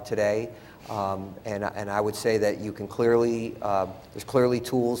today, and I would say that you can clearly, there's clearly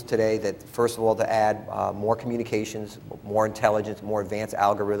tools today that, first of all, to add more communications, more intelligence, more advanced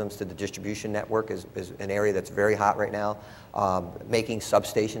algorithms to the distribution network is an area that's very hot right now, making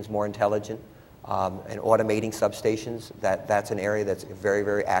substations more intelligent. And automating substations, that's an area that's very,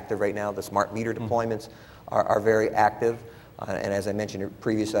 very active right now. The smart meter deployments are very active. And as I mentioned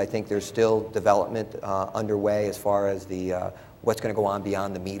previously, I think there's still development underway as far as what's going to go on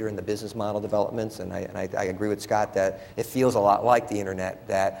beyond the meter and the business model developments. And I agree with Scott that it feels a lot like the internet,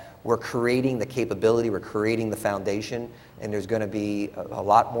 that we're creating the capability, we're creating the foundation, and there's going to be a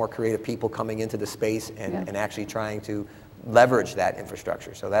lot more creative people coming into the space and actually trying to leverage that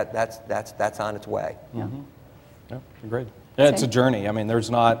infrastructure. So that's on its way. Yeah. Yeah, great. Yeah, it's a journey. I mean,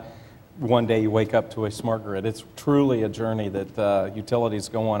 there's not one day you wake up to a smart grid. It's truly a journey that utilities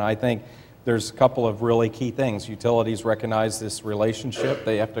go on. I think there's a couple of really key things. Utilities recognize this relationship.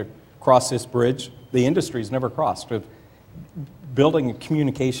 They have to cross this bridge. The industry's never crossed with building a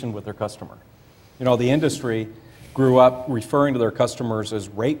communication with their customer. You know, the industry grew up referring to their customers as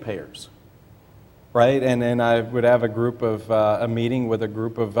ratepayers. Right, and then I would have a meeting with a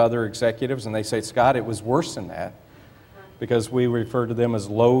group of other executives, and they say, Scott, it was worse than that because we refer to them as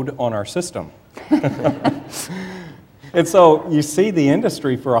load on our system. And so you see the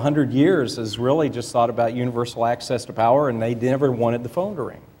industry for 100 years has really just thought about universal access to power, and they never wanted the phone to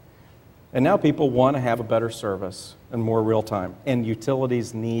ring. And now people want to have a better service and more real time, and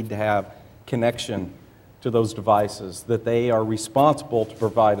utilities need to have connection to those devices, that they are responsible to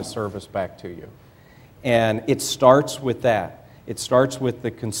provide a service back to you. And it starts with that. It starts with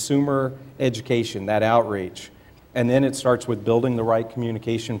the consumer education, that outreach. And then it starts with building the right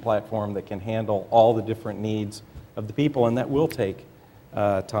communication platform that can handle all the different needs of the people, and that will take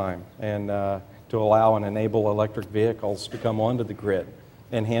time, and to allow and enable electric vehicles to come onto the grid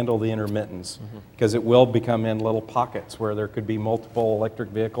and handle the intermittence, because it will become in little pockets where there could be multiple electric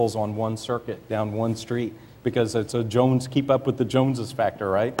vehicles on one circuit down one street, because it's a Jones, keep up with the Joneses factor,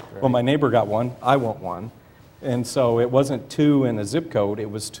 right? Well, my neighbor got one, I want one. And so it wasn't two in a zip code, it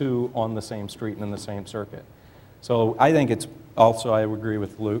was two on the same street and in the same circuit. So I think it's also, I agree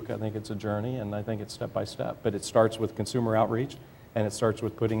with Luke, I think it's a journey, and I think it's step by step, but it starts with consumer outreach, and it starts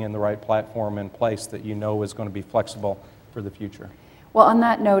with putting in the right platform in place that you know is going to be flexible for the future. Well, on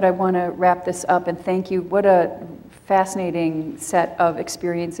that note, I want to wrap this up and thank you. What a fascinating set of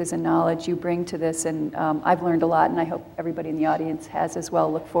experiences and knowledge you bring to this, and I've learned a lot, and I hope everybody in the audience has as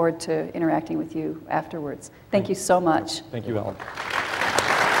well. Look forward to interacting with you afterwards. Thank you so much. Thank you, Ellen.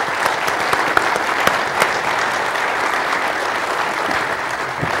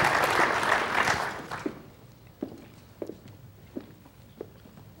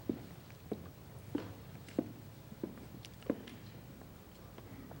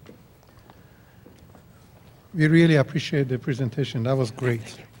 We really appreciate the presentation. That was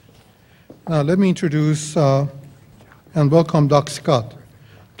great. Now, let me introduce and welcome Doug Scott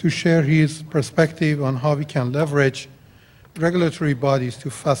to share his perspective on how we can leverage regulatory bodies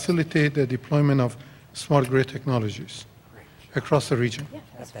to facilitate the deployment of smart grid technologies across the region.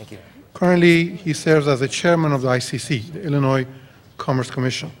 Thank you. Currently, he serves as the chairman of the ICC, the Illinois Commerce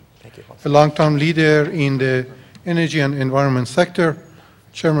Commission. Thank you. A long-time leader in the energy and environment sector,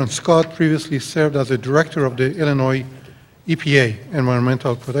 Chairman Scott previously served as a director of the Illinois EPA,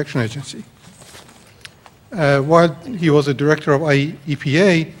 Environmental Protection Agency. While he was a director of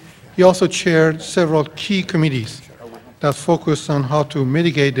EPA, he also chaired several key committees that focused on how to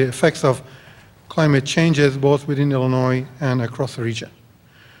mitigate the effects of climate changes both within Illinois and across the region.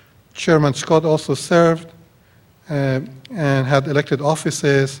 Chairman Scott also served and had elected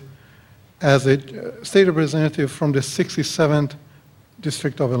offices as a state representative from the 67th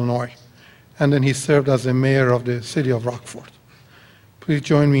District of Illinois, and then he served as the mayor of the city of Rockford. Please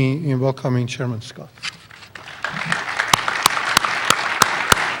join me in welcoming Chairman Scott.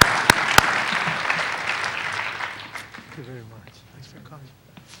 Thank you very much. Thanks for coming.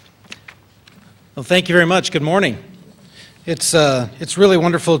 Well, thank you very much. Good morning. It's really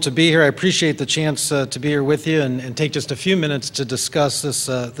wonderful to be here. I appreciate the chance to be here with you and take just a few minutes to discuss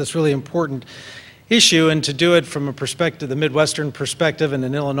this really important issue, and to do it from a perspective, the Midwestern perspective and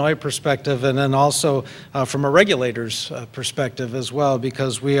an Illinois perspective, and then also from a regulator's perspective as well,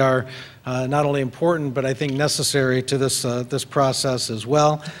 because we are not only important, but I think necessary to this process as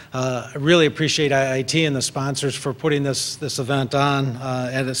well. I really appreciate IIT and the sponsors for putting this event on,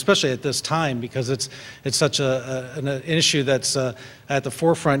 and especially at this time, because it's such an issue that's at the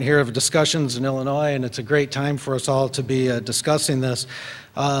forefront here of discussions in Illinois, and it's a great time for us all to be discussing this.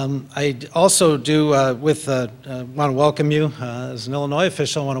 I also do want to welcome you as an Illinois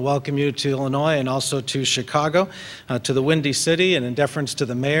official. I want to welcome you to Illinois and also to Chicago, to the Windy City, and in deference to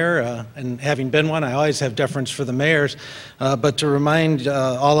the mayor, and having been one, I always have deference for the mayors, but to remind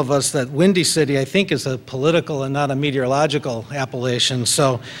all of us that Windy City, I think, is a political and not a meteorological appellation.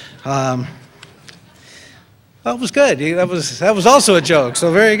 So that was good. That was also a joke,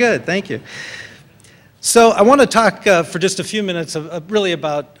 so very good. Thank you. So I want to talk for just a few minutes really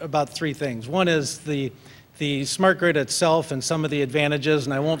about three things. One is the smart grid itself and some of the advantages,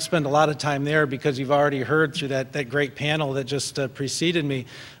 and I won't spend a lot of time there because you've already heard through that great panel that just preceded me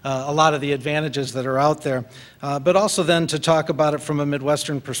a lot of the advantages that are out there. But also then to talk about it from a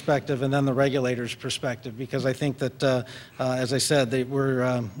Midwestern perspective and then the regulator's perspective, because I think that, as I said,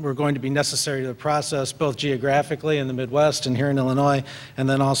 we're going to be necessary to the process both geographically in the Midwest and here in Illinois, and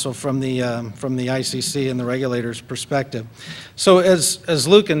then also from the ICC and the regulator's perspective. So as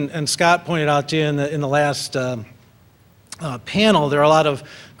Luke and Scott pointed out to you in the last panel, there are a lot of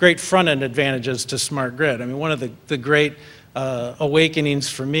great front-end advantages to smart grid. I mean, one of the great awakenings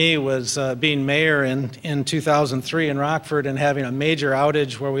for me was being mayor in 2003 in Rockford and having a major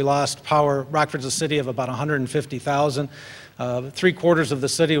outage where we lost power. Rockford's a city of about 150,000. 3/4 of the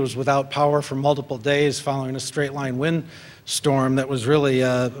city was without power for multiple days following a straight line wind storm that was really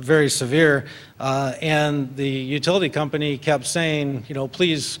very severe. And the utility company kept saying, you know,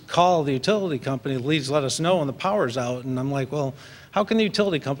 please call the utility company, please let us know when the power's out. And I'm like, well, how can the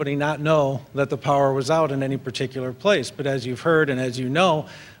utility company not know that the power was out in any particular place? But as you've heard and as you know,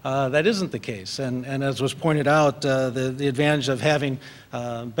 that isn't the case. And as was pointed out, the advantage of having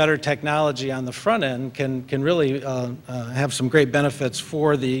better technology on the front end can really have some great benefits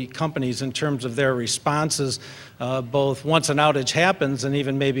for the companies in terms of their responses, both once an outage happens and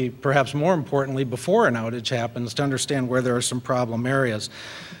even maybe perhaps more importantly before an outage happens, to understand where there are some problem areas.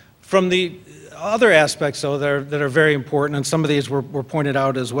 From the other aspects, though, that are very important, and some of these were pointed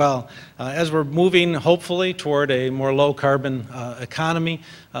out as well. As we're moving, hopefully, toward a more low-carbon economy,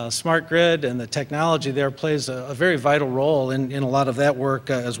 smart grid and the technology there plays a very vital role in a lot of that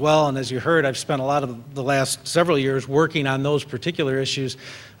work as well. And as you heard, I've spent a lot of the last several years working on those particular issues,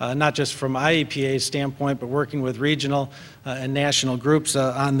 not just from IEPA's standpoint, but working with regional and national groups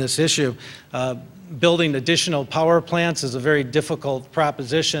on this issue. Building additional power plants is a very difficult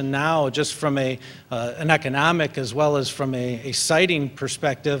proposition now, just from an economic as well as from a siting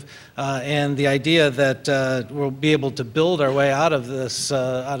perspective, and the idea that we'll be able to build our way out of this,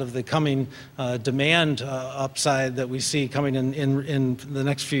 out of the coming demand upside that we see coming in the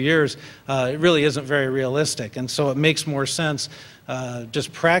next few years, it really isn't very realistic. And so it makes more sense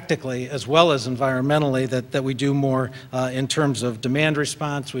just practically as well as environmentally that we do more in terms of demand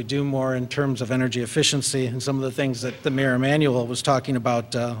response, we do more in terms of energy efficiency and some of the things that the Mayor Emanuel was talking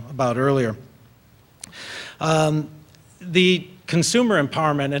about earlier. The consumer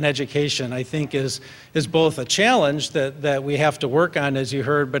empowerment and education, I think, is both a challenge that we have to work on, as you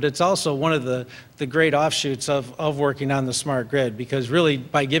heard, but it's also one of the great offshoots of working on the smart grid, because really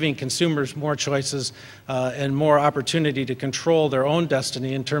by giving consumers more choices and more opportunity to control their own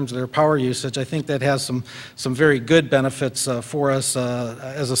destiny in terms of their power usage, I think that has some very good benefits for us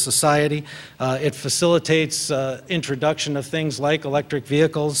as a society. It facilitates introduction of things like electric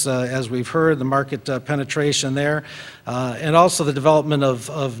vehicles, as we've heard, the market penetration there, and also the development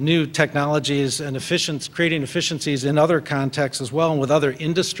of new technologies and creating efficiencies in other contexts as well and with other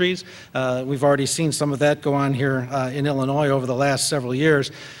industries. We've already seen some of that go on here in Illinois over the last several years.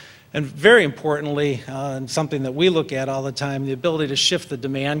 And very importantly, and something that we look at all the time, the ability to shift the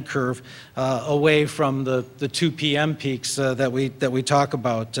demand curve away from the 2 p.m. peaks that we talk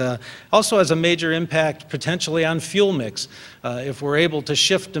about. Also has a major impact potentially on fuel mix. If we're able to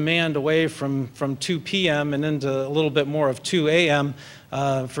shift demand away from 2 p.m. and into a little bit more of 2 a.m.,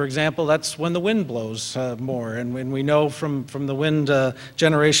 for example, that's when the wind blows more. And when we know from the wind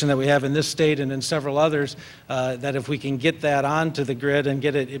generation that we have in this state and in several others, that if we can get that onto the grid and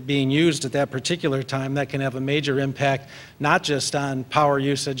get it being used at that particular time, that can have a major impact, not just on power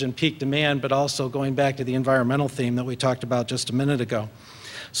usage and peak demand, but also going back to the environmental theme that we talked about just a minute ago.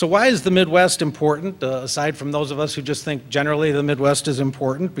 So why is the Midwest important? Aside from those of us who just think generally the Midwest is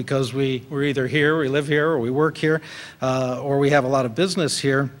important because we're either here, we live here, or we work here, or we have a lot of business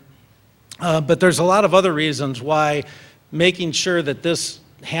here. But there's a lot of other reasons why making sure that this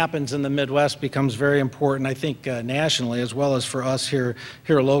happens in the Midwest becomes very important, I think, nationally as well as for us here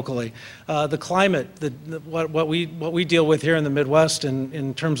locally. The climate, what we deal with here in the Midwest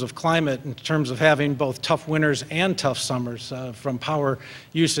in terms of climate, in terms of having both tough winters and tough summers from power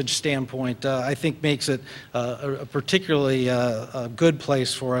usage standpoint, I think makes it a particularly good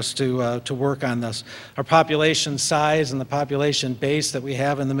place for us to work on this. Our population size and the population base that we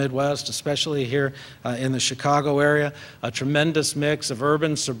have in the Midwest, especially here in the Chicago area, a tremendous mix of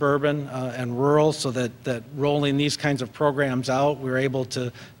urban, suburban, and rural, so that rolling these kinds of programs out, we're able to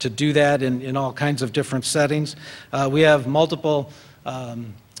do that in all kinds of different settings. We have multiple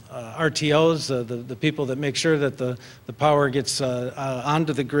RTOs, the people that make sure that the power gets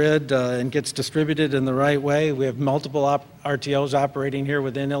onto the grid and gets distributed in the right way. We have multiple RTOs operating here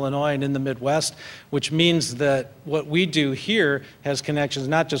within Illinois and in the Midwest, which means that what we do here has connections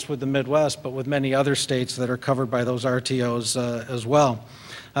not just with the Midwest, but with many other states that are covered by those RTOs as well.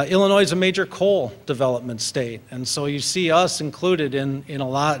 Illinois is a major coal development state, and so you see us included in a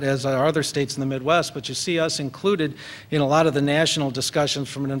lot, as are other states in the Midwest, but you see us included in a lot of the national discussions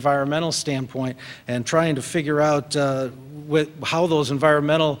from an environmental standpoint and trying to figure out how those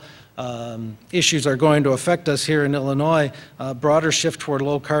environmental issues are going to affect us here in Illinois. Broader shift toward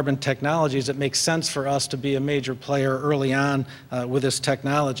low carbon technologies, it makes sense for us to be a major player early on with this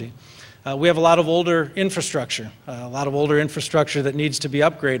technology. We have a lot of older infrastructure, that needs to be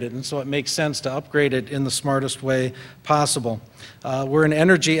upgraded, and so it makes sense to upgrade it in the smartest way possible. We're an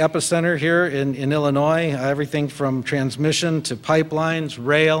energy epicenter here in Illinois, everything from transmission to pipelines,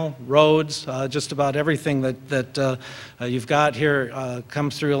 rail, roads, just about everything that you've got here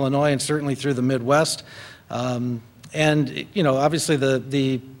comes through Illinois and certainly through the Midwest. And, you know, obviously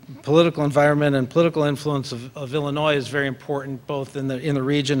the political environment and political influence of Illinois is very important, both in the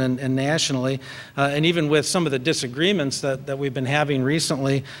region and nationally. And even with some of the disagreements that we've been having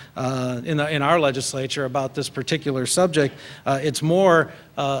recently in our legislature about this particular subject, it's more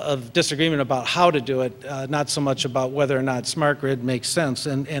of disagreement about how to do it, not so much about whether or not smart grid makes sense.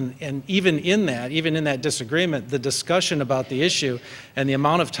 And even in that disagreement, the discussion about the issue and the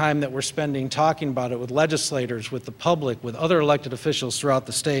amount of time that we're spending talking about it with legislators, with the public, with other elected officials throughout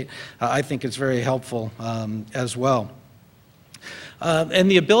the state, I think it's very helpful as well.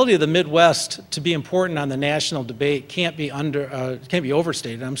 And the ability of the Midwest to be important on the national debate can't be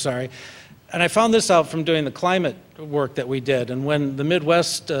overstated. And I found this out from doing the climate work that we did. And when the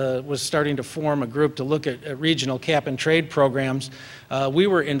Midwest was starting to form a group to look at regional cap and trade programs, we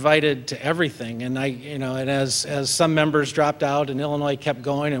were invited to everything. And as some members dropped out and Illinois kept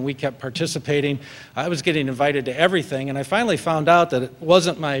going and we kept participating, I was getting invited to everything. And I finally found out that it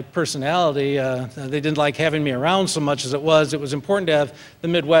wasn't my personality. They didn't like having me around so much as it was important to have the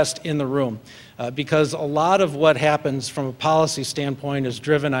Midwest in the room. Because a lot of what happens from a policy standpoint is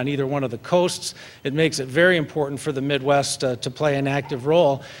driven on either one of the coasts. It makes it very important for the Midwest to play an active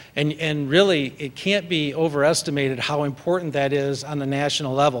role. And really, it can't be overestimated how important that is on the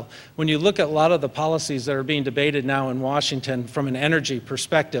national level. When you look at a lot of the policies that are being debated now in Washington from an energy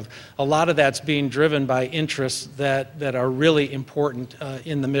perspective, a lot of that's being driven by interests that are really important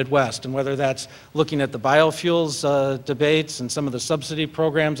in the Midwest. And whether that's looking at the biofuels debates and some of the subsidy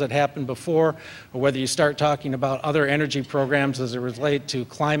programs that happened before, or whether you start talking about other energy programs as it relate to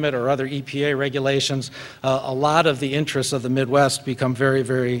climate or other EPA regulations, a lot of the interests of the Midwest become very,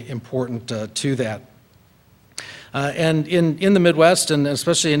 very important to that. And in the Midwest, and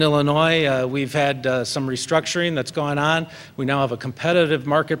especially in Illinois, we've had some restructuring that's gone on. We now have a competitive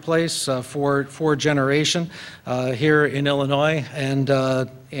marketplace for generation here in Illinois, and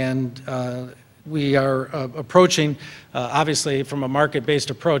we are approaching, obviously, from a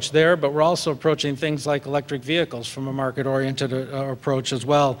market-based approach there, but we're also approaching things like electric vehicles from a market-oriented approach as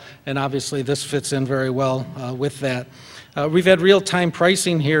well, and obviously this fits in very well with that. We've had real-time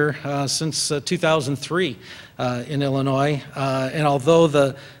pricing here since 2003 in Illinois, and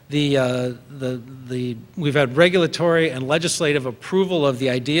although we've had regulatory and legislative approval of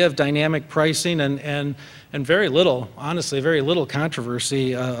the idea of dynamic pricing and very little, honestly, very little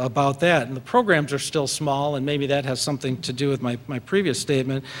controversy about that. And the programs are still small, and maybe that has something to do with my previous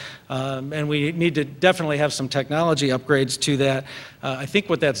statement. And we need to definitely have some technology upgrades to that. I think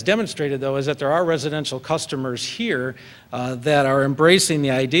what that's demonstrated, though, is that there are residential customers here that are embracing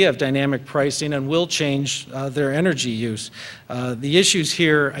the idea of dynamic pricing and will change their energy use. The issues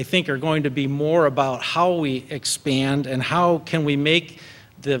here, I think, are going to be more about how we expand and how can we make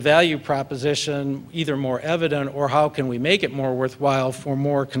the value proposition either more evident, or how can we make it more worthwhile for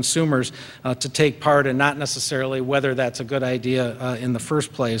more consumers to take part, and not necessarily whether that's a good idea in the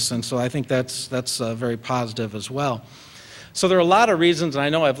first place. And so I think that's very positive as well. So there are a lot of reasons, and I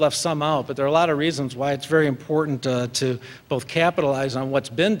know I've left some out, but there are a lot of reasons why it's very important to both capitalize on what's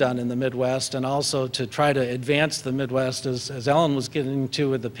been done in the Midwest and also to try to advance the Midwest, as Ellen was getting to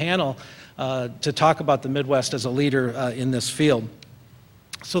with the panel, to talk about the Midwest as a leader in this field.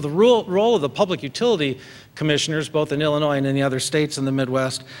 So the role of the public utility commissioners, both in Illinois and in the other states in the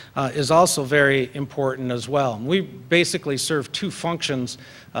Midwest, is also very important as well. We basically serve two functions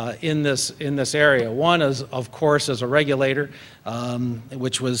in this area. One is, of course, as a regulator,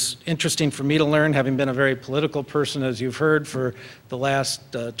 which was interesting for me to learn, having been a very political person, as you've heard, for the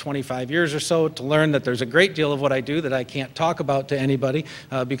last 25 years or so, to learn that there's a great deal of what I do that I can't talk about to anybody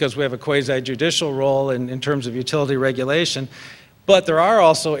because we have a quasi-judicial role in terms of utility regulation. But there are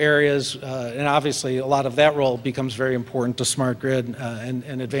also areas, and obviously a lot of that role becomes very important to smart grid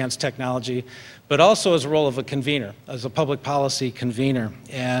and advanced technology, but also as a role of a convener, as a public policy convener.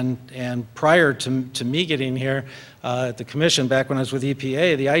 And prior to me getting here at the commission, back when I was with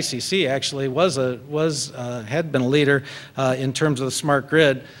EPA, the ICC actually had been a leader in terms of the smart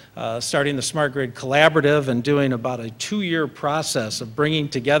grid, starting the Smart Grid Collaborative and doing about a 2-year process of bringing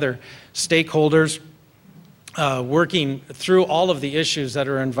together stakeholders, working through all of the issues that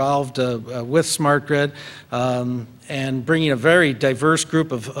are involved with smart grid, and bringing a very diverse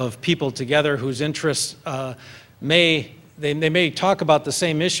group of people together whose interests may they may talk about the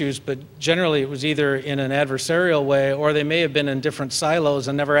same issues, but generally it was either in an adversarial way or they may have been in different silos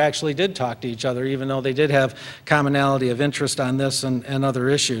and never actually did talk to each other, even though they did have commonality of interest on this and other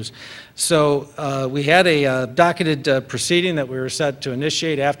issues. So we had a docketed proceeding that we were set to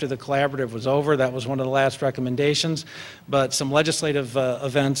initiate after the collaborative was over. That was one of the last recommendations, but some legislative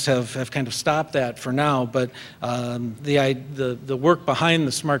events have kind of stopped that for now. But the work behind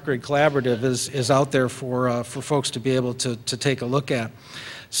the Smart Grid Collaborative is out there for folks to be able to take a look at.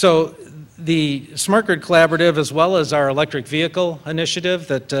 So the Smart Grid Collaborative, as well as our electric vehicle initiative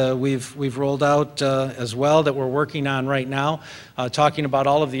that we've rolled out as well, that we're working on right now, talking about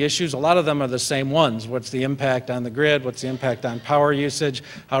all of the issues. A lot of them are the same ones. What's the impact on the grid? What's the impact on power usage?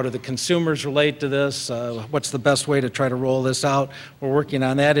 How do the consumers relate to this? What's the best way to try to roll this out? We're working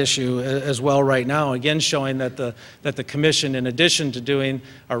on that issue as well right now, again showing that the Commission, in addition to doing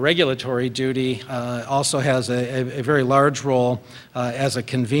a regulatory duty, also has a very large role as a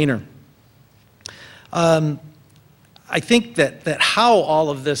convener. I think that how all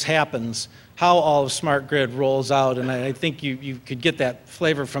of this happens, how all of Smart Grid rolls out, and I think you could get that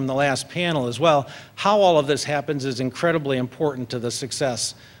flavor from the last panel as well, how all of this happens is incredibly important to the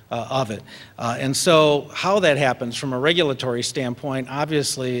success of it. And so how that happens from a regulatory standpoint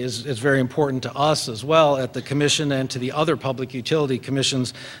obviously is very important to us as well at the Commission and to the other public utility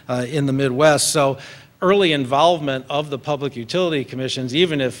commissions in the Midwest. So early involvement of the public utility commissions,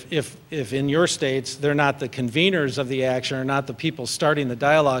 even if in your states they're not the conveners of the action or not the people starting the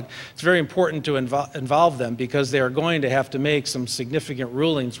dialogue, it's very important to involve them because they are going to have to make some significant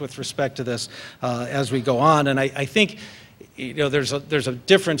rulings with respect to this as we go on. And I think there's a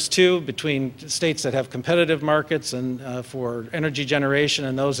difference too between states that have competitive markets and for energy generation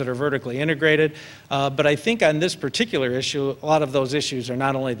and those that are vertically integrated. But I think on this particular issue, a lot of those issues are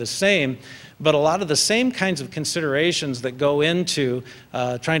not only the same, but a lot of the same kinds of considerations that go into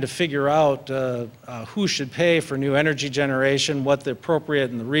trying to figure out who should pay for new energy generation, what the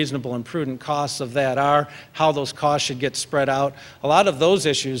appropriate and the reasonable and prudent costs of that are, how those costs should get spread out. A lot of those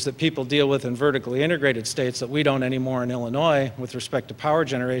issues that people deal with in vertically integrated states that we don't anymore in Illinois with respect to power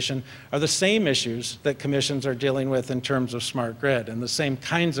generation are the same issues that commissions are dealing with in terms of smart grid and the same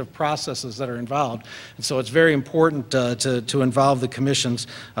kinds of processes that are involved. And so it's very important to involve the commissions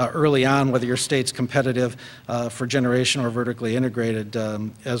early on, whether your state's competitive for generation or vertically integrated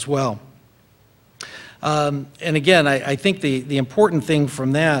as well. And again, I think the important thing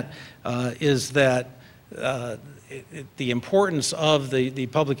from that is that the importance of the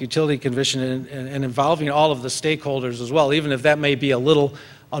Public Utility Commission and involving all of the stakeholders as well, even if that may be a little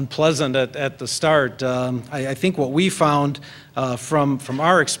unpleasant at the start. I think what we found from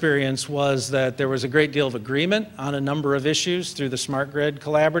our experience was that there was a great deal of agreement on a number of issues through the Smart Grid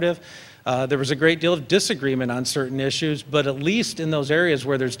Collaborative. There was a great deal of disagreement on certain issues, but at least in those areas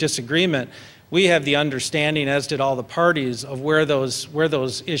where there's disagreement, we have the understanding, as did all the parties, of where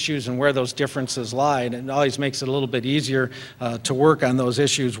those issues and where those differences lie. And it always makes it a little bit easier to work on those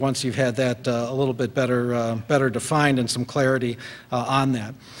issues once you've had that a little bit better defined and some clarity on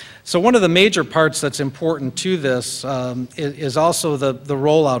that. So one of the major parts that's important to this is also the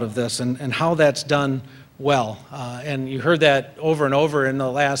rollout of this and how that's done well. And you heard that over and over in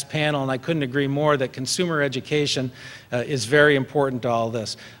the last panel, and I couldn't agree more that consumer education is very important to all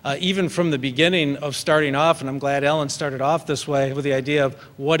this. Even from the beginning of starting off, and I'm glad Ellen started off this way with the idea of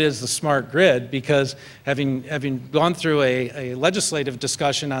what is the smart grid, because having gone through a legislative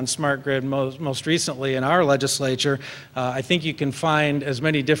discussion on smart grid most recently in our legislature, I think you can find as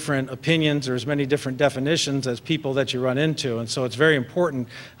many different opinions or as many different definitions as people that you run into. And so it's very important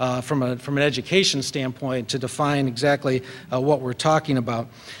from an education standpoint to define exactly what we're talking about.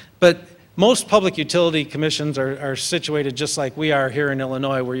 But most public utility commissions are situated just like we are here in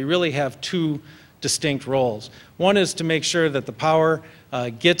Illinois, where you really have two distinct roles. One is to make sure that the power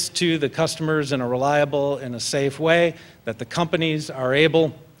gets to the customers in a reliable and a safe way, that the companies are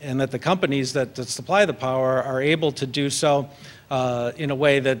able, and that the companies that supply the power are able to do so in a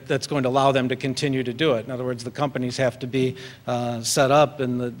way that's going to allow them to continue to do it. In other words, the companies have to be set up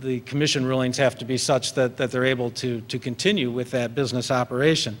and the commission rulings have to be such that they're able to continue with that business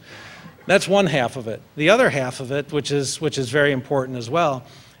operation. That's one half of it. The other half of it, which is very important as well,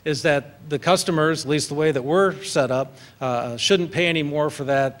 is that the customers, at least the way that we're set up, shouldn't pay any more for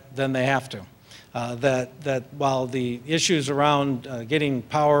that than they have to. That while the issues around getting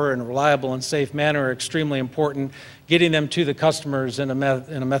power in a reliable and safe manner are extremely important, getting them to the customers in a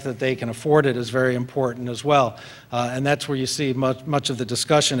method they can afford it is very important as well. And that's where you see much of the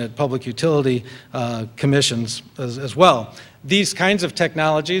discussion at public utility commissions as well. These kinds of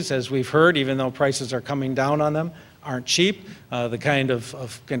technologies, as we've heard, even though prices are coming down on them, aren't cheap. The kind of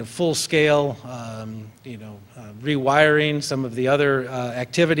full-scale, rewiring, some of the other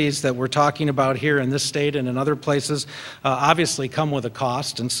activities that we're talking about here in this state and in other places obviously come with a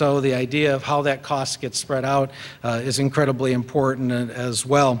cost. And so the idea of how that cost gets spread out is incredibly important as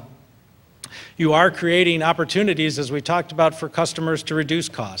well. You are creating opportunities, as we talked about, for customers to reduce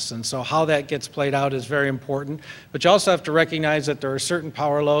costs. And so how that gets played out is very important. But you also have to recognize that there are certain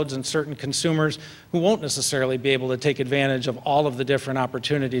power loads and certain consumers who won't necessarily be able to take advantage of all of the different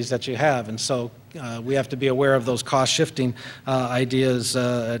opportunities that you have. And so we have to be aware of those cost-shifting ideas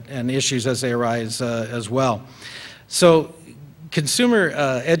and issues as they arise as well. So consumer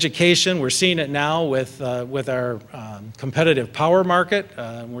education, we're seeing it now with our competitive power market.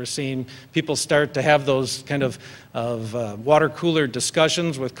 We're seeing people start to have those kind of water cooler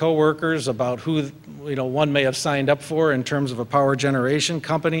discussions with coworkers about who one may have signed up for in terms of a power generation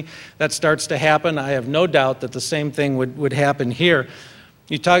company. That starts to happen. I have no doubt that the same thing would happen here.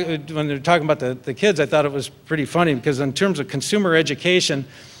 When they're talking about the kids, I thought it was pretty funny because in terms of consumer education,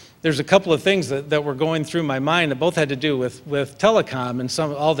 there's a couple of things that were going through my mind that both had to do with telecom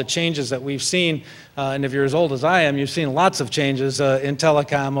and all the changes that we've seen. And if you're as old as I am, you've seen lots of changes in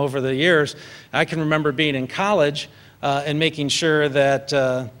telecom over the years. I can remember being in college and making sure that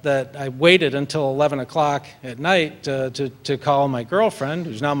I waited until 11 o'clock at night to call my girlfriend,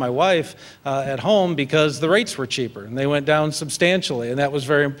 who's now my wife, at home because the rates were cheaper and they went down substantially, and that was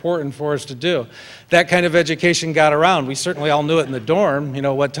very important for us to do. That kind of education got around. We certainly all knew it in the dorm,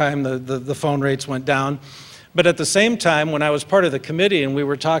 what time the phone rates went down. But at the same time, when I was part of the committee and we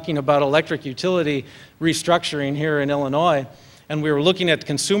were talking about electric utility restructuring here in Illinois, and we were looking at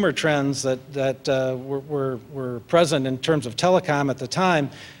consumer trends that were present in terms of telecom at the time,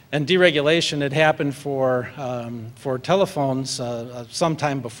 and deregulation had happened for telephones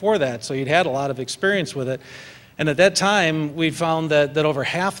sometime before that, so you'd had a lot of experience with it. And at that time, we found that over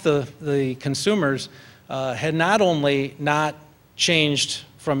half the consumers had not only not changed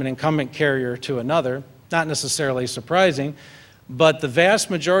from an incumbent carrier to another, not necessarily surprising, but the vast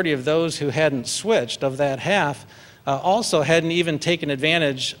majority of those who hadn't switched, of that half, also hadn't even taken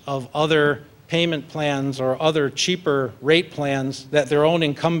advantage of other payment plans or other cheaper rate plans that their own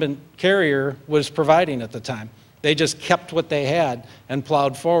incumbent carrier was providing at the time. They just kept what they had and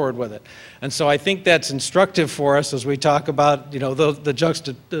plowed forward with it. And so I think that's instructive for us as we talk about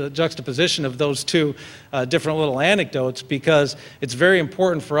the juxtaposition of those two different little anecdotes, because it's very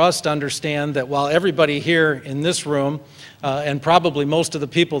important for us to understand that while everybody here in this room and probably most of the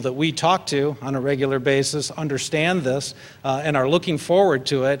people that we talk to on a regular basis understand this and are looking forward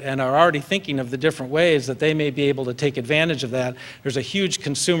to it and are already thinking of the different ways that they may be able to take advantage of that, there's a huge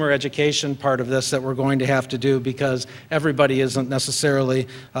consumer education part of this that we're going to have to do, because everybody isn't necessarily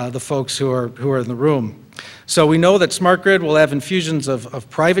the folks who are in the room. So we know that Smart Grid will have infusions of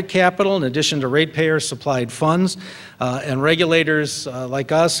private capital in addition to ratepayer-supplied funds, and regulators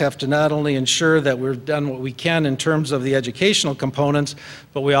like us have to not only ensure that we've done what we can in terms of the educational components,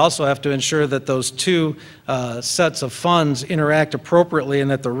 but we also have to ensure that those two sets of funds interact appropriately and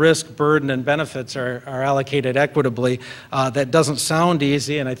that the risk, burden, and benefits are allocated equitably. That doesn't sound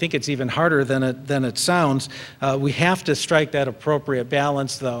easy, and I think it's even harder than it sounds. We have to strike that appropriate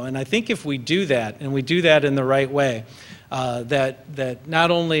balance, though, and I think if we do that, and we do that in the right way, that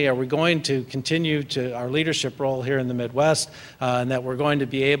not only are we going to continue to our leadership role here in the Midwest, and that we're going to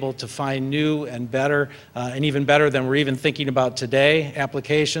be able to find new and better, and even better than we're even thinking about today,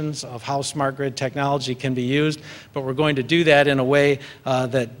 applications of how smart grid technology can be used, but we're going to do that in a way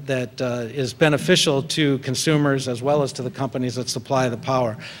that is beneficial to consumers as well as to the companies that supply the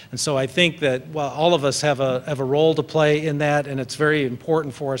power. And so I think that all of us have a role to play in that, and it's very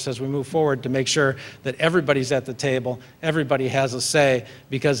important for us as we move forward to make sure that everybody's at the table, everybody has a say,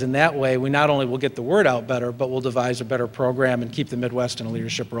 because in that way we not only will get the word out better, but we'll devise a better program and keep the Midwest in a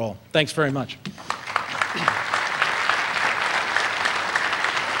leadership role. Thanks very much.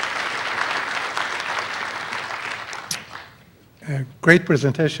 Great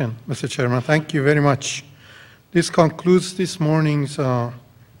presentation, Mr. Chairman. Thank you very much. This concludes this morning's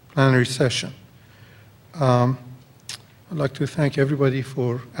plenary session. I'd like to thank everybody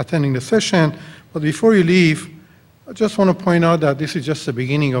for attending the session, but before you leave, I just want to point out that this is just the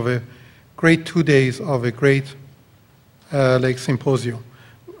beginning of a great 2 days of a great Lake Symposium.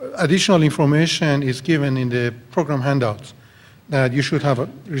 Additional information is given in the program handouts that you should have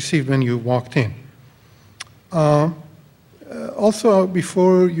received when you walked in. Also,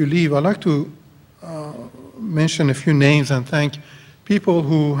 before you leave, I'd like to mention a few names and thank people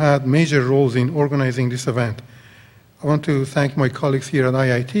who had major roles in organizing this event. I want to thank my colleagues here at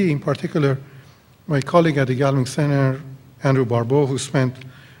IIT, in particular my colleague at the Galvin Center, Andrew Barbeau, who spent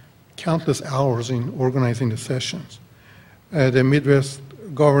countless hours in organizing the sessions, the Midwest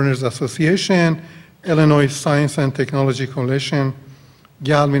Governors Association, Illinois Science and Technology Coalition,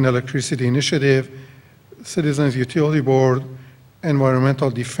 Galvin Electricity Initiative, Citizens Utility Board,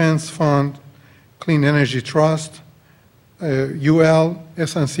 Environmental Defense Fund, Clean Energy Trust, UL,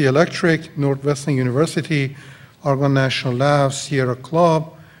 SNC Electric, Northwestern University, Argonne National Labs, Sierra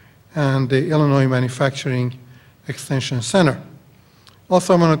Club, and the Illinois Manufacturing Extension Center.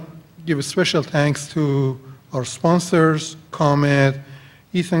 Also, I want to give a special thanks to our sponsors, ComEd,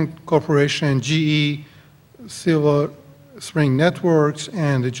 Ethan Corporation, GE, Silver Spring Networks,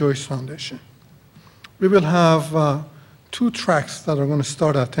 and the Joyce Foundation. We will have 2 tracks that are going to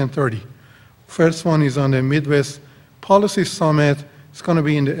start at 10:30. First one is on the Midwest Policy Summit. It's going to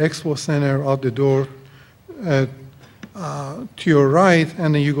be in the Expo Center out the door to your right,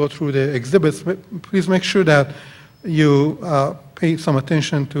 and then you go through the exhibits. But please make sure that you pay some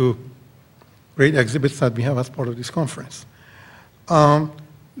attention to great exhibits that we have as part of this conference.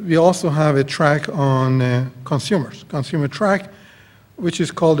 We also have a track on consumer track, which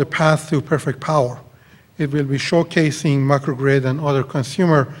is called the Path to Perfect Power. It will be showcasing microgrid and other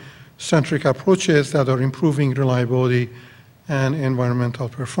consumer-centric approaches that are improving reliability and environmental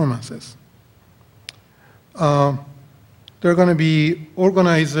performances. There are going to be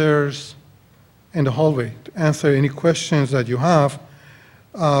organizers in the hallway to answer any questions that you have.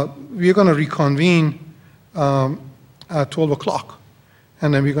 We're going to reconvene at 12 o'clock.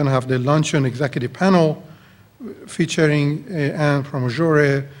 And then we're going to have the luncheon executive panel featuring Anne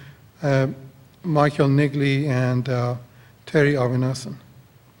Pramaggiore, Michael Nigley, and Terry Avinason.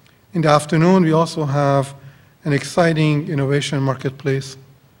 In the afternoon, we also have an exciting innovation marketplace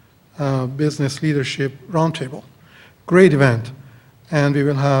business leadership roundtable. Great event. And we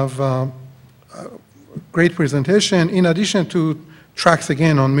will have a great presentation in addition to tracks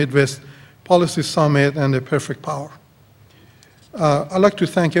again on Midwest Policy Summit and the Perfect Power. I'd like to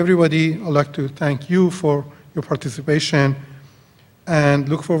thank everybody. I'd like to thank you for your participation and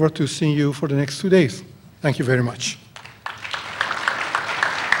look forward to seeing you for the next 2 days. Thank you very much.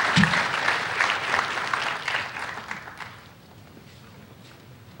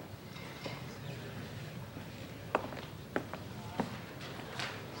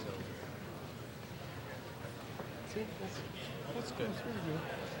 That's good.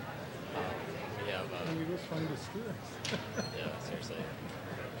 And we just find the students. Yeah, seriously.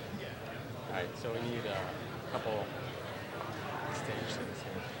 All right, so we need a couple stage things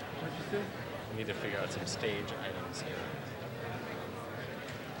here. What'd you say? We need to figure out some stage items here.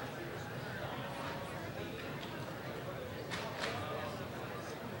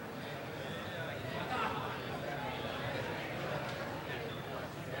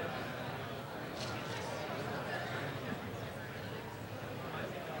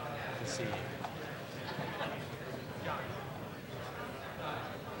 Let's see.